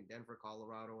fighting in Denver,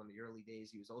 Colorado in the early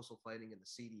days. He was also fighting in the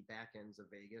seedy back ends of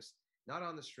Vegas, not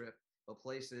on the Strip, but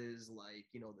places like,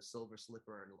 you know, the Silver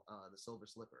Slipper and the Silver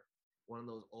Slipper, one of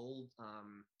those old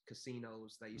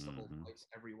casinos that used to hold fights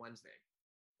every Wednesday.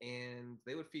 And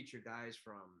they would feature guys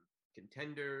from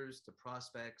contenders to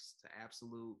prospects to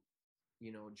absolute,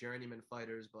 you know, journeyman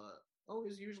fighters, but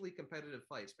always usually competitive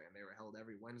fights, man. They were held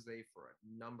every Wednesday for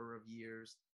a number of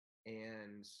years.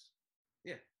 And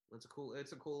yeah, it's a cool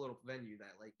little venue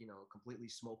that, like, you know, completely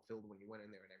smoke filled when you went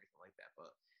in there and everything like that.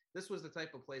 But this was the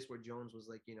type of place where Jones was,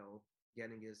 like, you know,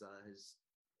 getting his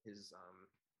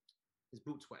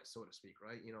boots wet, so to speak,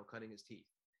 right? You know, cutting his teeth.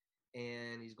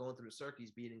 And he's going through the circuit.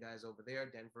 He's beating guys over there.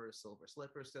 Denver, Silver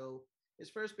Slipper still. His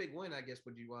first big win, I guess,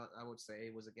 I would say,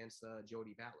 was against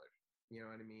Jody Ballard. You know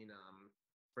what I mean?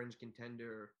 Fringe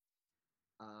contender,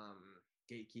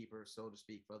 gatekeeper, so to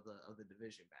speak, of the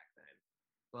division back then.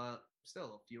 But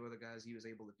still, a few other guys he was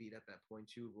able to beat at that point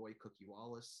too. Roy Cookie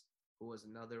Wallace, who was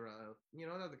another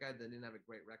guy that didn't have a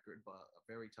great record, but a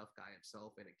very tough guy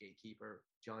himself and a gatekeeper.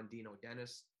 John Dino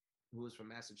Dennis, who was from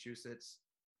Massachusetts,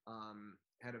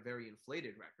 had a very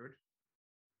inflated record,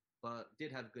 but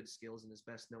did have good skills and is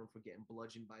best known for getting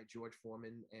bludgeoned by George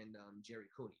Foreman and Jerry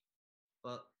Cooney.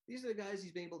 But these are the guys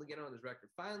he's been able to get on his record.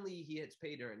 Finally, he hits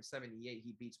pay dirt in '78.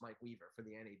 He beats Mike Weaver for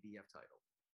the NABF title.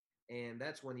 And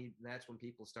that's when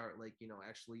people start, like, you know,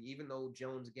 actually, even though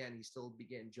Jones, again, he's still be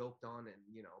getting joked on and,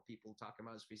 you know, people talking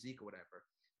about his physique or whatever,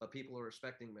 but people are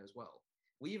respecting him as well.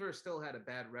 Weaver still had a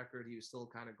bad record. He was still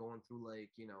kind of going through, like,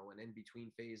 you know, an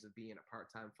in-between phase of being a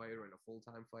part-time fighter and a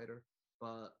full-time fighter.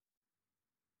 But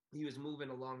he was moving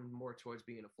along more towards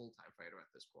being a full-time fighter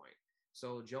at this point.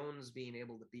 So Jones being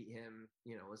able to beat him,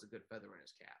 you know, is a good feather in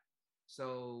his cap.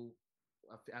 So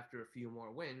after a few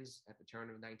more wins at the turn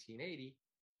of 1980,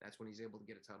 that's when he's able to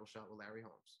get a title shot with Larry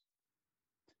Holmes.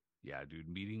 Yeah,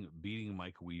 dude, beating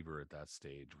Mike Weaver at that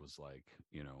stage was like,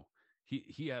 you know,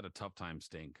 he had a tough time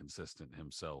staying consistent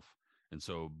himself. And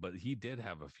so, but he did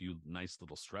have a few nice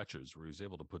little stretches where he was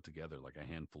able to put together like a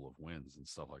handful of wins and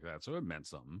stuff like that. So it meant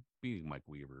something. Beating Mike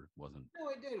Weaver wasn't. No,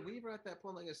 it did. Weaver at that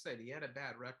point, like I said, he had a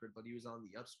bad record, but he was on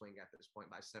the upswing at this point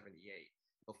by '78.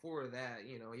 Before that,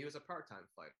 you know, he was a part-time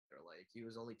fighter. Like, he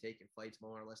was only taking fights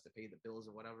more or less to pay the bills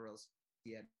and whatever else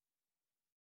he had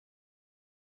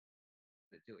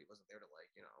to do. He wasn't there to,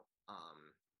 like, you know,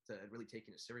 to really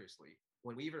taking it seriously.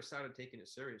 When Weaver started taking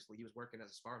it seriously, he was working as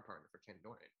a sparring partner for Ken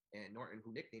Norton. And Norton, who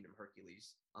nicknamed him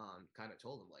Hercules, kind of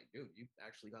told him, like, dude, you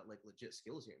actually got, like, legit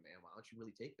skills here, man. Why don't you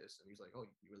really take this? And he's like, oh,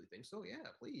 you really think so? Yeah,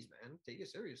 please, man, take it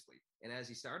seriously. And as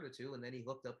he started to, and then he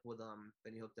hooked up with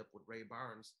Ray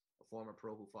Barnes, a former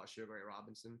pro who fought Sugar Ray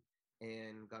Robinson,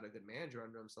 and got a good manager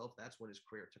under himself. That's when his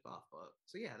career took off. But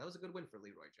so yeah, that was a good win for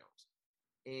Leroy Jones.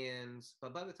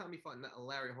 But by the time he fought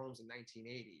Larry Holmes in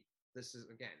 1980, this is,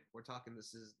 again, we're talking,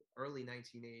 this is early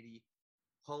 1980.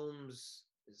 Holmes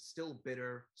is still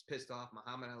bitter. He's pissed off.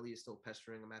 Muhammad Ali is still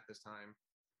pestering him at this time.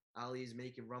 Ali's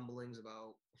making rumblings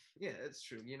about, yeah, it's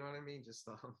true. You know what I mean? Just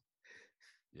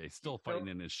Yeah, he's still fighting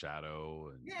in his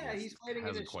shadow, and yeah, he's fighting in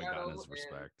hasn't his quite shadow. gotten his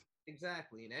respect.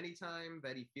 Exactly. And anytime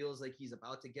that he feels like he's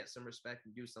about to get some respect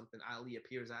and do something, Ali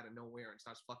appears out of nowhere and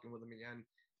starts fucking with him again.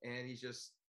 And he's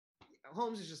just,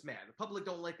 Holmes is just mad. The public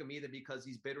don't like him either because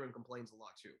he's bitter and complains a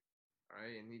lot too. All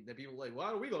right. And the people are like,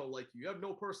 why are we going to like you? You have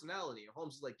no personality. And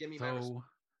Holmes is like, give me my respect.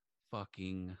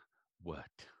 Fucking what?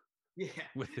 Yeah.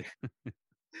 With it.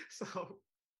 So,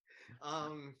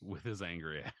 with his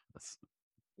angry ass.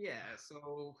 Yeah.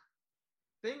 So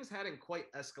things hadn't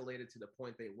quite escalated to the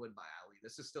point they would by Ali.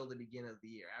 This is still the beginning of the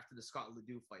year. After the Scott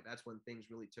Ledoux fight, that's when things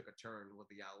really took a turn with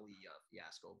the Ali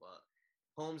fiasco. But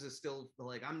Holmes is still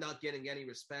like, I'm not getting any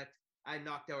respect. I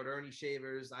knocked out Ernie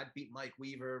Shavers. I beat Mike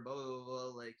Weaver. Blah, blah, blah,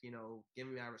 like, you know, give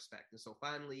me my respect. And so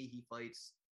finally he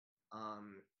fights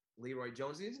Leroy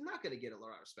Jones. He's not going to get a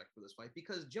lot of respect for this fight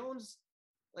because Jones,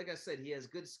 like I said, he has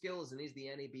good skills and he's the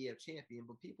NABF champion.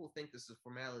 But people think this is a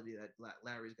formality that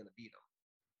Larry's going to beat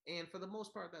him. And for the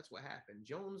most part, that's what happened.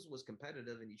 Jones was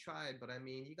competitive and he tried, but I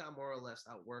mean, he got more or less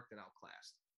outworked and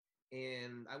outclassed.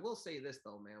 And I will say this,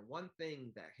 though, man, one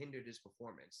thing that hindered his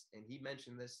performance, and he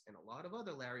mentioned this, and a lot of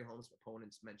other Larry Holmes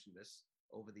opponents mentioned this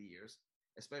over the years,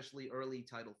 especially early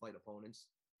title fight opponents.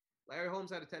 Larry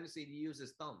Holmes had a tendency to use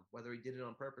his thumb, whether he did it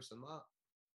on purpose or not.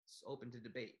 It's open to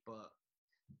debate, but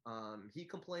he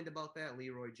complained about that.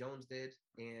 Leroy Jones did,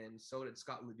 and so did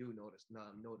Scott Ledoux,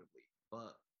 notably.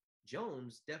 But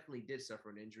Jones definitely did suffer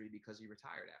an injury because he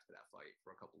retired after that fight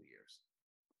for a couple of years.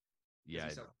 Yeah,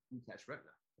 he suffered detached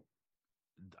retina.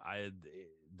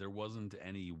 There wasn't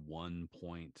any one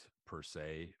point per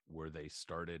se where they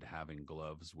started having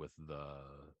gloves with the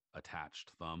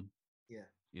attached thumb. Yeah,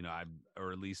 you know,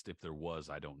 or at least if there was,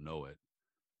 I don't know it.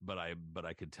 But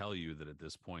I could tell you that at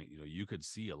this point, you know, you could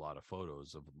see a lot of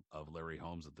photos of Larry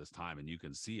Holmes at this time, and you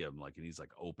can see him like, and he's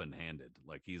like open-handed,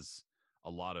 like he's a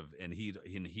lot of, and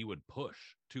he would push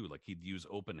too, like he'd use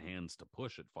open hands to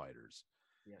push at fighters.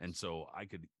 Yes. And so I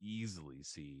could easily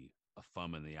see a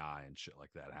thumb in the eye and shit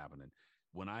like that happening.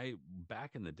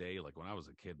 Back in the day, like when I was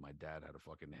a kid, my dad had a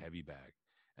fucking heavy bag,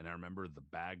 and I remember the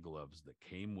bag gloves that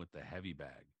came with the heavy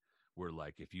bag were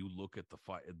like, if you look at the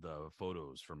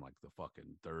photos from like the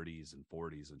fucking 30s and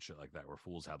 40s and shit like that, where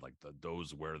fools had like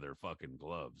those wear their fucking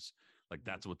gloves, like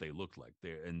that's what they looked like.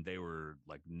 They were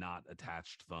like not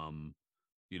attached thumb,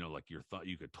 you know, like your thumb,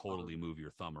 you could totally move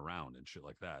your thumb around and shit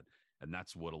like that. And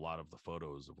that's what a lot of the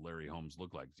photos of Larry Holmes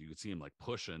look like. You could see him like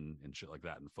pushing and shit like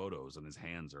that in photos, and his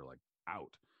hands are like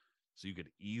out. So you could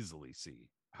easily see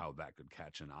how that could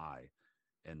catch an eye.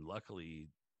 And luckily,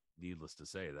 needless to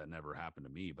say, that never happened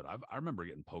to me. But I remember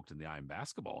getting poked in the eye in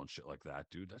basketball and shit like that,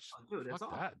 dude. That's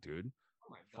fuck that, dude.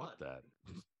 Oh my God. Fuck that.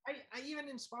 I even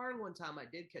in sparring one time, I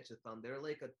did catch a thumb.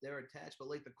 They're attached, but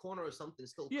like the corner or something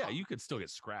still. Yeah, you could still get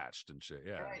scratched and shit.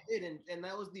 Yeah, and I did, and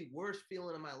that was the worst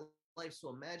feeling of my life. So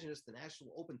imagine just an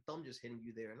actual open thumb just hitting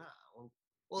you there. Nah.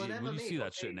 Well, in MMA, you see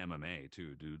that shit in MMA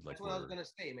too, dude. Like that's what I was gonna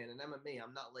say, man. In MMA,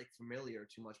 I'm not like familiar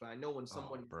too much, but I know when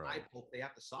someone eye poke, they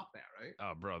have to stop that, right?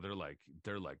 Oh, bro, they're like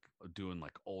doing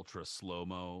like ultra slow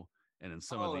mo, and in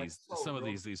some of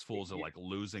these fools are like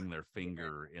losing their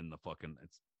finger in the fucking.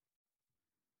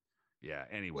 Yeah.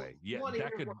 Anyway,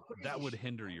 that would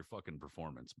hinder your fucking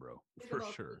performance, bro, for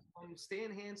sure.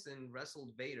 Stan Hansen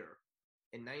wrestled Vader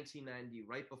in 1990,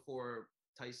 right before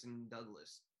Tyson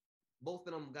Douglas. Both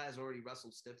of them guys already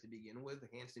wrestled stiff to begin with.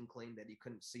 Hansen claimed that he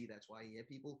couldn't see. That's why he hit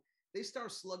people. They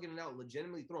start slugging it out,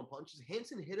 legitimately throwing punches.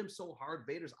 Hansen hit him so hard,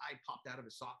 Vader's eye popped out of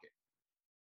his socket.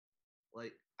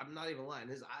 Like, I'm not even lying.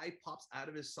 His eye pops out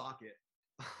of his socket.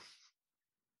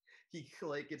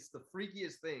 It's the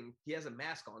freakiest thing. He has a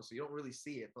mask on, so you don't really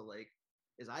see it. But, like,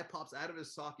 his eye pops out of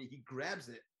his socket. He grabs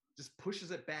it, just pushes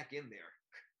it back in there.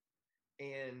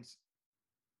 And,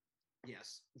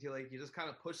 yes, he just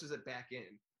kind of pushes it back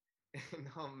in.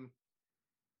 And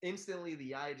instantly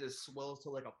the eye just swells to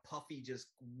like a puffy, just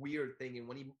weird thing. And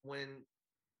when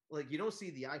like you don't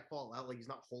see the eye fall out, like he's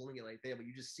not holding it like that, but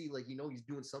you just see like he's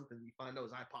doing something. You find out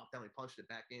his eye popped down, he punched it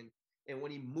back in. And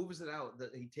when he moves it out,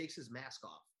 he takes his mask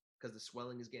off because the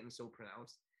swelling is getting so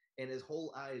pronounced, and his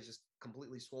whole eye is just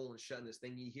completely swollen shut. In this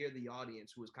thing, you hear the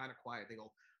audience, who is kind of quiet, they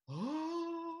go,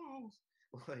 "Oh!"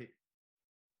 Like.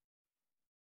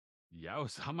 Yeah,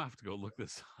 I'm gonna have to go look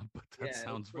this up, but that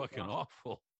sounds fucking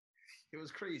awful. It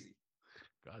was crazy.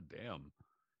 God damn.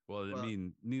 Well, I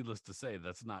mean, needless to say,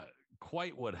 that's not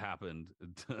quite what happened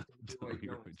to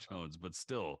Leroy Jones, but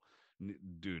still,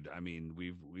 dude. I mean,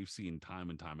 we've seen time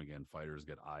and time again fighters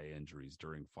get eye injuries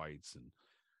during fights, and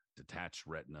detached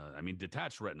retina. I mean,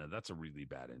 detached retina, that's a really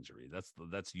bad injury.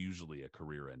 That's usually a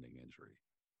career-ending injury.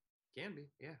 Can be,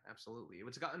 yeah, absolutely.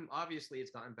 It's gotten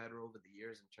better over the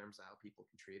years in terms of how people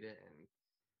can treat it and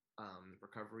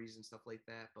recoveries and stuff like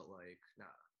that. But like, nah,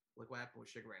 look what happened with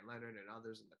Sugar Ray Leonard and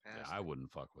others in the Yeah, past. I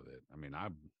wouldn't fuck with it. I mean, I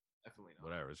definitely not.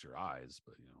 whatever, it's your eyes,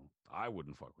 but I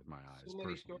wouldn't fuck with my eyes. So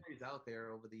many personally. stories out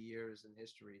there over the years in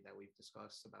history that we've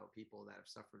discussed about people that have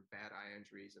suffered bad eye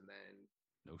injuries and then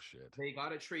No shit. they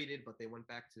got it treated, but they went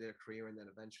back to their career and then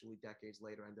eventually decades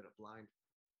later ended up blind.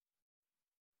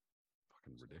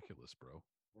 Fucking ridiculous, bro.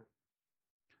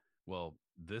 Well,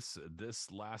 this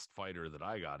last fighter that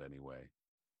I got anyway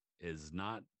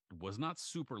was not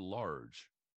super large,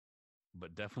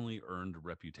 but definitely earned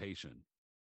reputation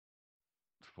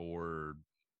for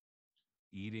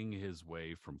eating his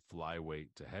way from flyweight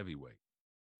to heavyweight.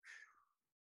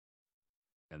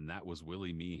 And that was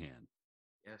Willie Meehan.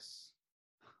 Yes.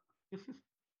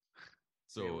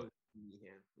 So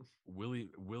Willie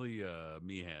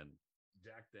Meehan,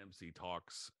 Jack Dempsey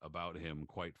talks about him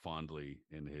quite fondly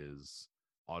in his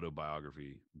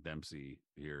autobiography, Dempsey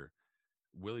here.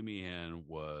 Willie Meehan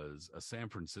was a San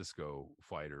Francisco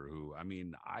fighter who, I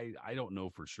mean, I don't know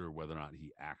for sure whether or not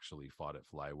he actually fought at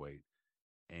flyweight.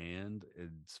 And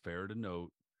it's fair to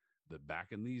note that back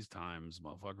in these times,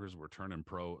 motherfuckers were turning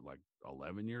pro at like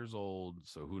 11 years old.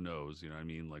 So who knows? You know what I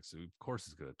mean? Like, so of course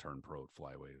he's going to turn pro at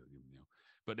flyweight,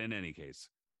 But in any case,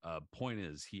 point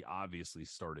is, he obviously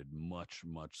started much,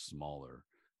 much smaller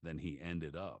than he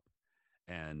ended up.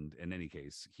 And in any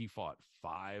case, he fought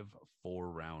 5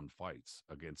 4-round fights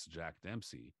against Jack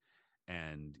Dempsey.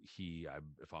 And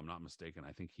if I'm not mistaken,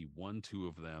 I think he won 2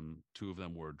 of them. 2 of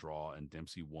them were a draw, and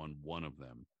Dempsey won 1 of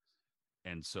them.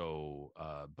 And so,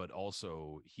 but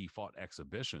also he fought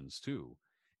exhibitions too.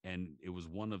 And it was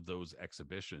one of those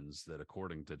exhibitions that,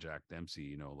 according to Jack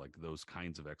Dempsey, like those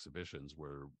kinds of exhibitions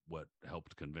were what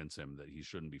helped convince him that he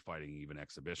shouldn't be fighting even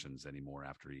exhibitions anymore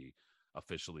after he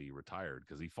officially retired.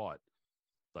 Because he fought,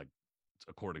 like,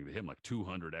 according to him, like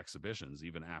 200 exhibitions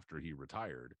even after he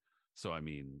retired. So, I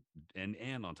mean, and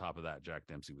on top of that, Jack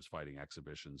Dempsey was fighting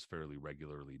exhibitions fairly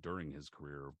regularly during his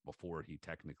career before he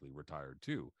technically retired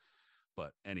too.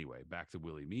 But anyway, back to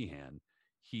Willie Meehan.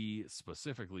 He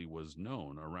specifically was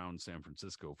known around San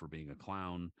Francisco for being a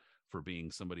clown, for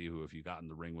being somebody who, if you got in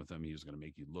the ring with him, he was going to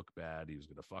make you look bad. He was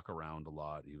going to fuck around a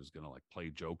lot. He was going to like play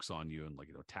jokes on you and like,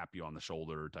 tap you on the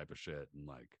shoulder type of shit. And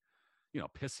like,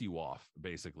 piss you off,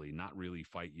 basically, not really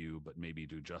fight you, but maybe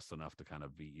do just enough to kind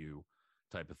of beat you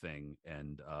type of thing.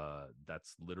 And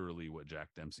that's literally what Jack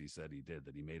Dempsey said he did,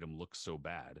 that he made him look so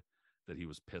bad that he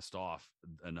was pissed off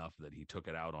enough that he took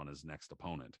it out on his next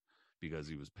opponent because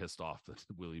he was pissed off that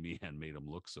Willie Meehan made him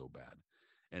look so bad.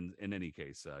 And in any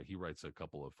case, he writes a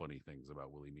couple of funny things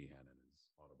about Willie Meehan in his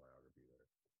autobiography there.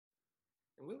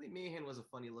 And Willie Meehan was a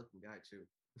funny looking guy too.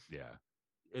 Yeah.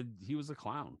 He was a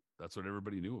clown. That's what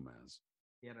everybody knew him as.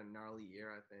 He had a gnarly ear,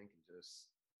 I think, and just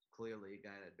clearly a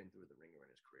guy that had been through the ringer in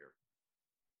his career.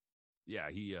 Yeah,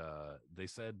 they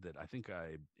said that, I think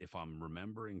if I'm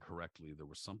remembering correctly, there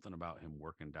was something about him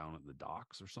working down at the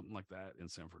docks or something like that in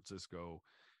San Francisco.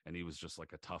 And he was just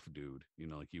like a tough dude,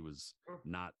 like he was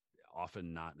not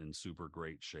in super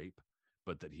great shape,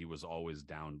 but that he was always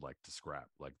down like to scrap,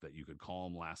 like that you could call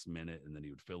him last minute and then he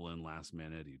would fill in last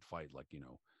minute. He'd fight like,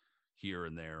 here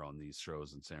and there on these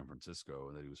shows in San Francisco,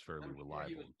 and that he was fairly reliable.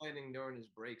 He was fighting during his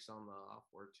breaks on the off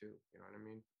work too. You know what I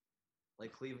mean?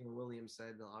 Like Cleveland Williams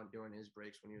said during his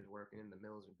breaks when he was working in the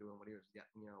mills or doing what he was,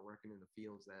 working in the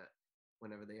fields, that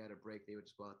whenever they had a break, they would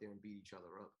just go out there and beat each other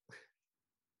up.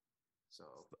 So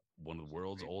one of the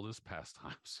world's oldest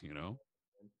pastimes,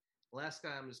 Last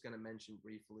guy I'm just going to mention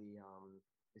briefly,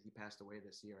 he passed away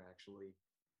this year actually,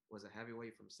 was a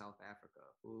heavyweight from South Africa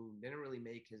who didn't really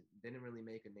make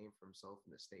a name for himself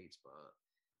in the States, but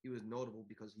he was notable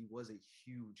because he was a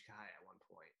huge guy at one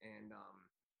point and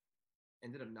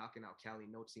ended up knocking out Cali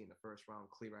Notsi in the first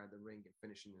round, clear out of the ring and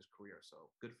finishing his career.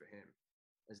 So good for him.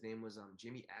 His name was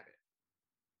Jimmy Abbott.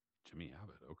 Jimmy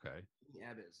Abbott, okay. Jimmy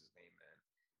Abbott is his name, man.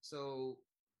 So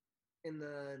in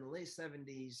the late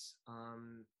 70s,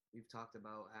 we've talked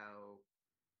about how,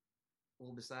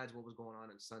 well, besides what was going on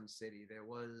in Sun City, there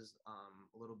was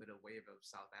a little bit of wave of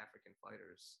South African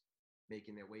fighters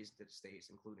making their ways into the States,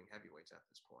 including heavyweights at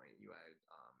this point. You had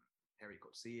Harry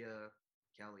Coetzee,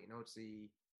 Cali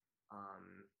Notsi,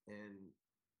 and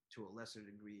to a lesser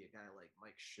degree, a guy like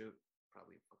Mike Shook,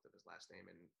 probably fucked up his last name,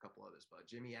 and a couple others. But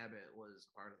Jimmy Abbott was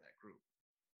part of that group.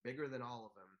 Bigger than all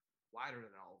of them, wider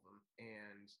than all of them.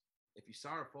 And if you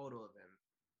saw a photo of him,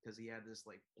 because he had this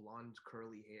like blonde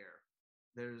curly hair,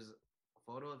 there's a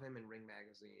photo of him in Ring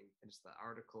Magazine. It's the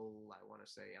article I want to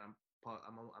say, and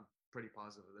I'm pretty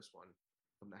positive of this one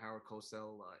from the Howard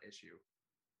Cosell issue,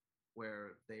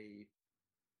 where they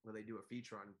do a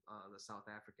feature on the South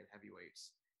African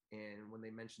heavyweights. And when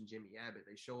they mention Jimmy Abbott,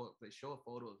 they show a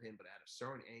photo of him, but at a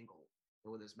certain angle,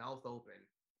 and with his mouth open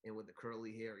and with the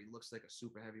curly hair, he looks like a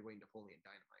super heavyweight Napoleon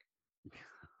Dynamite.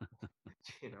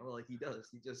 Like he does.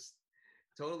 He just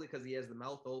totally, because he has the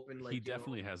mouth open. Like he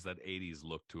definitely has that 80s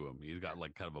look to him. He's got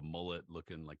like kind of a mullet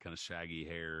looking, like kind of shaggy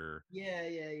hair. Yeah,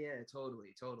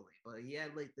 totally. But he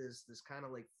had like this kind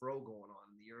of like fro going on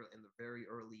in the very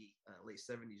early late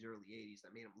 70s, early 80s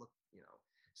that made him look,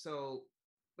 So,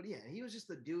 but yeah, he was just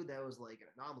a dude that was like an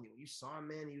anomaly. When you saw him,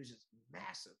 man, he was just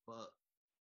massive, but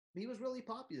he was really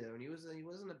popular, and he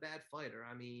wasn't a bad fighter.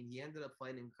 I mean, he ended up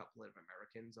fighting a couple of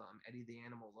Americans. Eddie the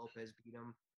Animal Lopez beat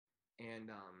him,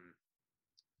 and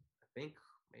I think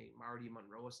Marty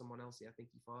Monroe or someone else. Yeah, I think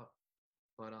he fought.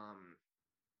 But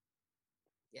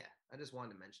yeah, I just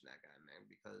wanted to mention that guy, man,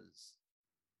 because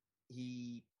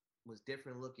he was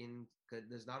different looking. Cause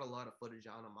there's not a lot of footage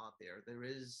on him out there. There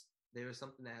is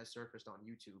something that has surfaced on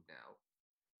YouTube now,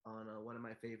 on one of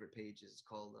my favorite pages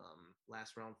called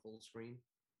Last Round Full Screen.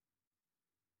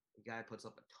 The guy puts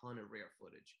up a ton of rare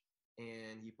footage,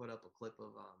 and he put up a clip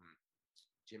of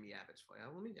Jimmy Abbott's fight.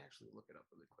 Let me actually look it up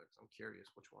really quick. I'm curious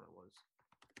which one it was.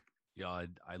 Yeah,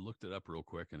 I looked it up real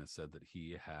quick, and it said that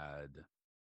he had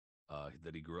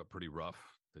that he grew up pretty rough,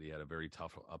 that he had a very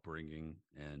tough upbringing,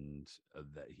 and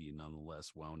that he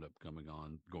nonetheless wound up going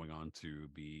on to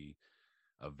be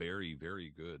a very, very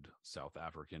good South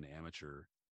African amateur,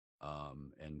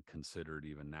 and considered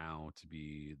even now to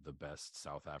be the best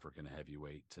South African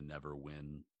heavyweight to never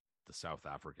win the South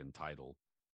African title.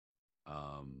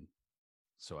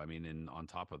 So, I mean, and on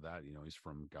top of that, he's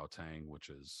from Gauteng,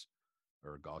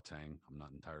 or Gauteng. I'm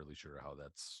not entirely sure how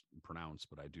that's pronounced,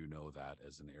 but I do know that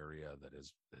as an area that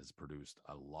has produced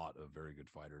a lot of very good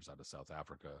fighters out of South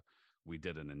Africa. We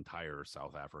did an entire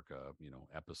South Africa,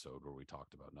 episode where we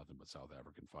talked about nothing but South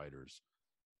African fighters.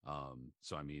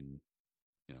 So, I mean,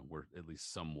 we're at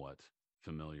least somewhat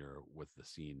familiar with the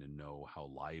scene and know how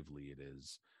lively it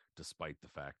is, despite the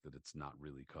fact that it's not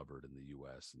really covered in the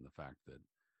U.S. and the fact that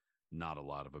not a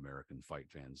lot of American fight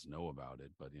fans know about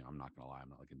it. But, I'm not going to lie, I'm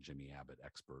not like a Jimmy Abbott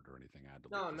expert or anything. I had to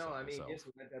look this up I mean,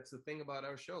 myself. that's the thing about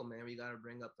our show, man. We got to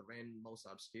bring up the random, most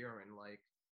obscure, and like,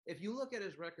 if you look at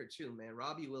his record too, man,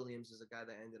 Robbie Williams is a guy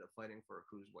that ended up fighting for a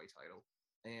cruiserweight title,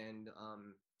 and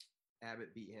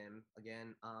Abbott beat him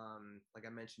again. Like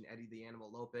I mentioned, Eddie the Animal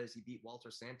Lopez, he beat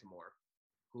Walter Santamore,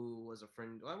 who was a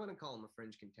fringe. Well, I wouldn't call him a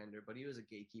fringe contender, but he was a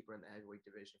gatekeeper in the heavyweight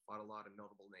division. Fought a lot of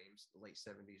notable names, the late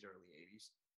 70s, early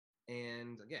 80s.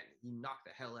 And again, he knocked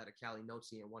the hell out of Cali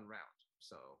Notsi in one round.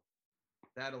 So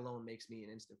that alone makes me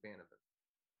an instant fan of him.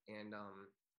 And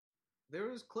there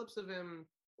was clips of him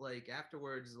like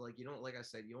afterwards, like like I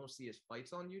said, you don't see his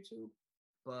fights on YouTube,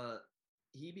 but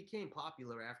he became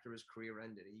popular after his career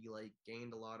ended. He like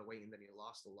gained a lot of weight and then he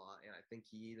lost a lot. And I think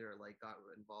he either like got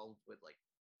involved with like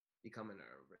becoming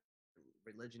a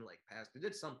religion, like pastor,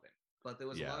 did something. But there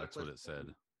was a lot of clips. That's what it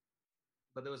said.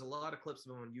 But there was a lot of clips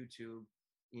of him on YouTube,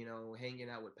 hanging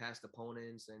out with past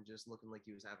opponents and just looking like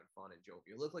he was having fun and jovial.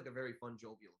 He looked like a very fun,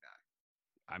 jovial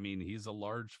guy. I mean, he's a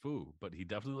large foo, but he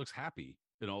definitely looks happy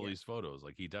in all these photos.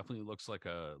 Like he definitely looks like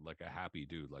a happy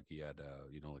dude. Like he had,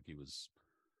 like he was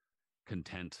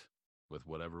content with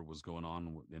whatever was going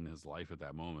on in his life at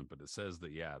that moment. But it says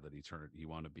that, that he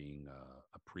wound up being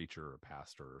a preacher or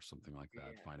pastor or something like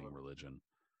that, finding religion.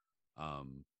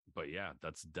 But yeah,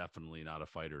 that's definitely not a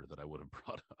fighter that I would have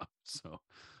brought up. So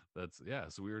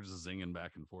so we were just zinging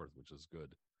back and forth, which is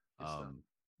good.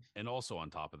 And also on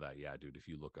top of that, dude, if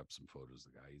you look up some photos,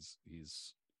 the guy,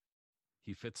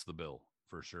 he fits the bill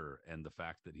for sure. And the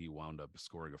fact that he wound up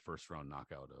scoring a first round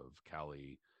knockout of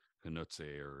Cali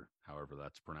Kanutse, or however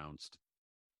that's pronounced,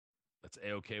 that's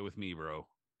A-okay with me, bro.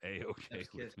 A-okay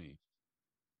with me.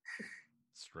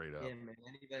 Straight up. Yeah, man.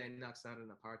 Anybody that knocks out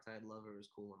an apartheid lover is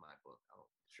cool in my book. Oh,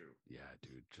 true. Yeah,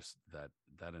 dude. Just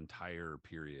that entire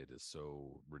period is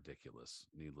so ridiculous.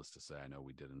 Needless to say, I know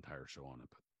we did an entire show on it,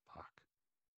 but fuck.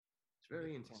 It's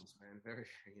very intense, man. Very,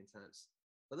 very intense.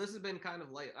 But this has been kind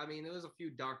of light. I mean, there was a few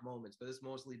dark moments, but it's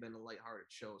mostly been a lighthearted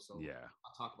show. So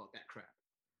I'll talk about that crap.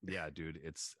 Yeah, dude.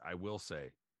 I will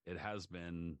say, it has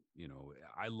been,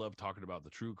 I love talking about the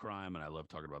true crime and I love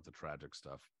talking about the tragic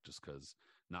stuff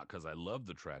not because I love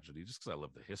the tragedy, just because I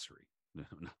love the history,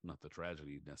 not the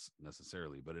tragedy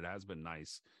necessarily, but it has been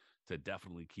nice to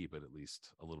definitely keep it at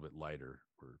least a little bit lighter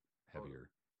or heavier,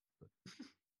 but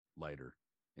lighter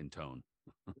in tone.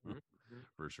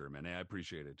 For sure, man. Hey, I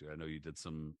appreciate it, dude. I know you did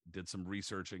some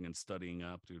researching and studying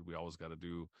up, dude. We always got to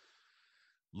do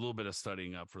a little bit of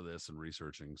studying up for this and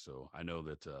researching. So I know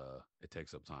that it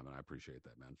takes up time, and I appreciate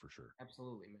that, man, for sure.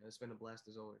 Absolutely, man. It's been a blast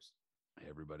as always. Hey,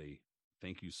 everybody,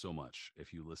 thank you so much.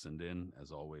 If you listened in,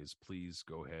 as always, please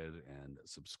go ahead and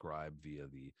subscribe via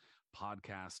the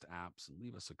podcast apps and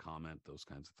leave us a comment, those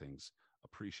kinds of things.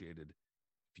 Appreciated.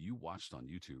 If you watched on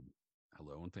YouTube,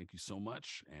 hello and thank you so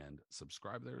much, and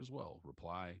subscribe there as well.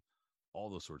 Reply, all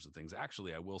those sorts of things.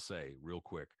 Actually, I will say real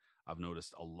quick, I've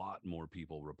noticed a lot more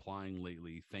people replying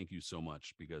lately. Thank you so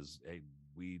much, because hey,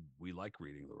 we like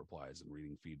reading the replies and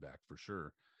reading feedback for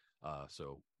sure.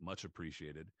 So much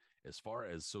appreciated. As far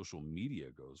as social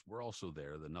media goes, we're also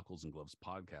there. The Knuckles and Gloves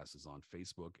podcast is on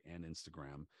Facebook and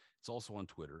Instagram. It's also on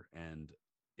Twitter, and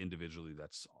individually,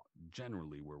 that's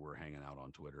generally where we're hanging out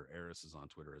on Twitter. Eris is on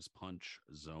Twitter as Punch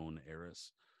Zone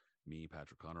Eris. Me,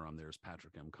 Patrick Connor, I'm there as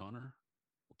Patrick M. Connor.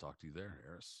 We'll talk to you there,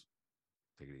 Eris.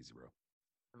 Take it easy, bro.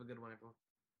 Have a good one, everyone.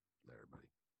 There, everybody.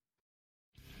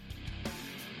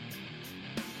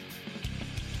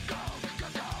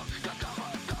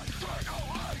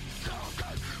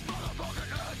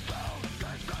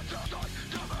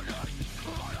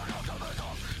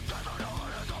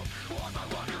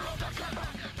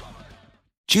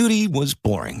 Judy was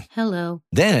boring. Hello.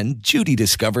 Then Judy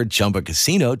discovered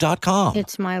ChumbaCasino.com.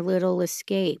 It's my little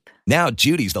escape. Now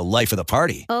Judy's the life of the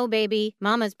party. Oh, baby,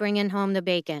 mama's bringing home the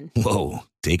bacon. Whoa,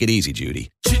 take it easy,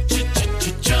 Judy.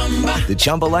 The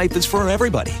Chumba life is for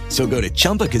everybody. So go to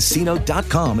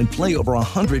ChumbaCasino.com and play over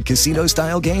 100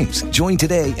 casino-style games. Join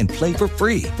today and play for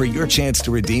free for your chance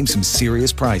to redeem some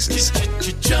serious prizes.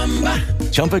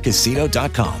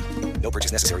 ChumbaCasino.com. No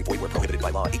purchase necessary. Void where prohibited by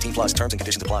law. 18+ terms and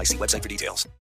conditions apply. See website for details.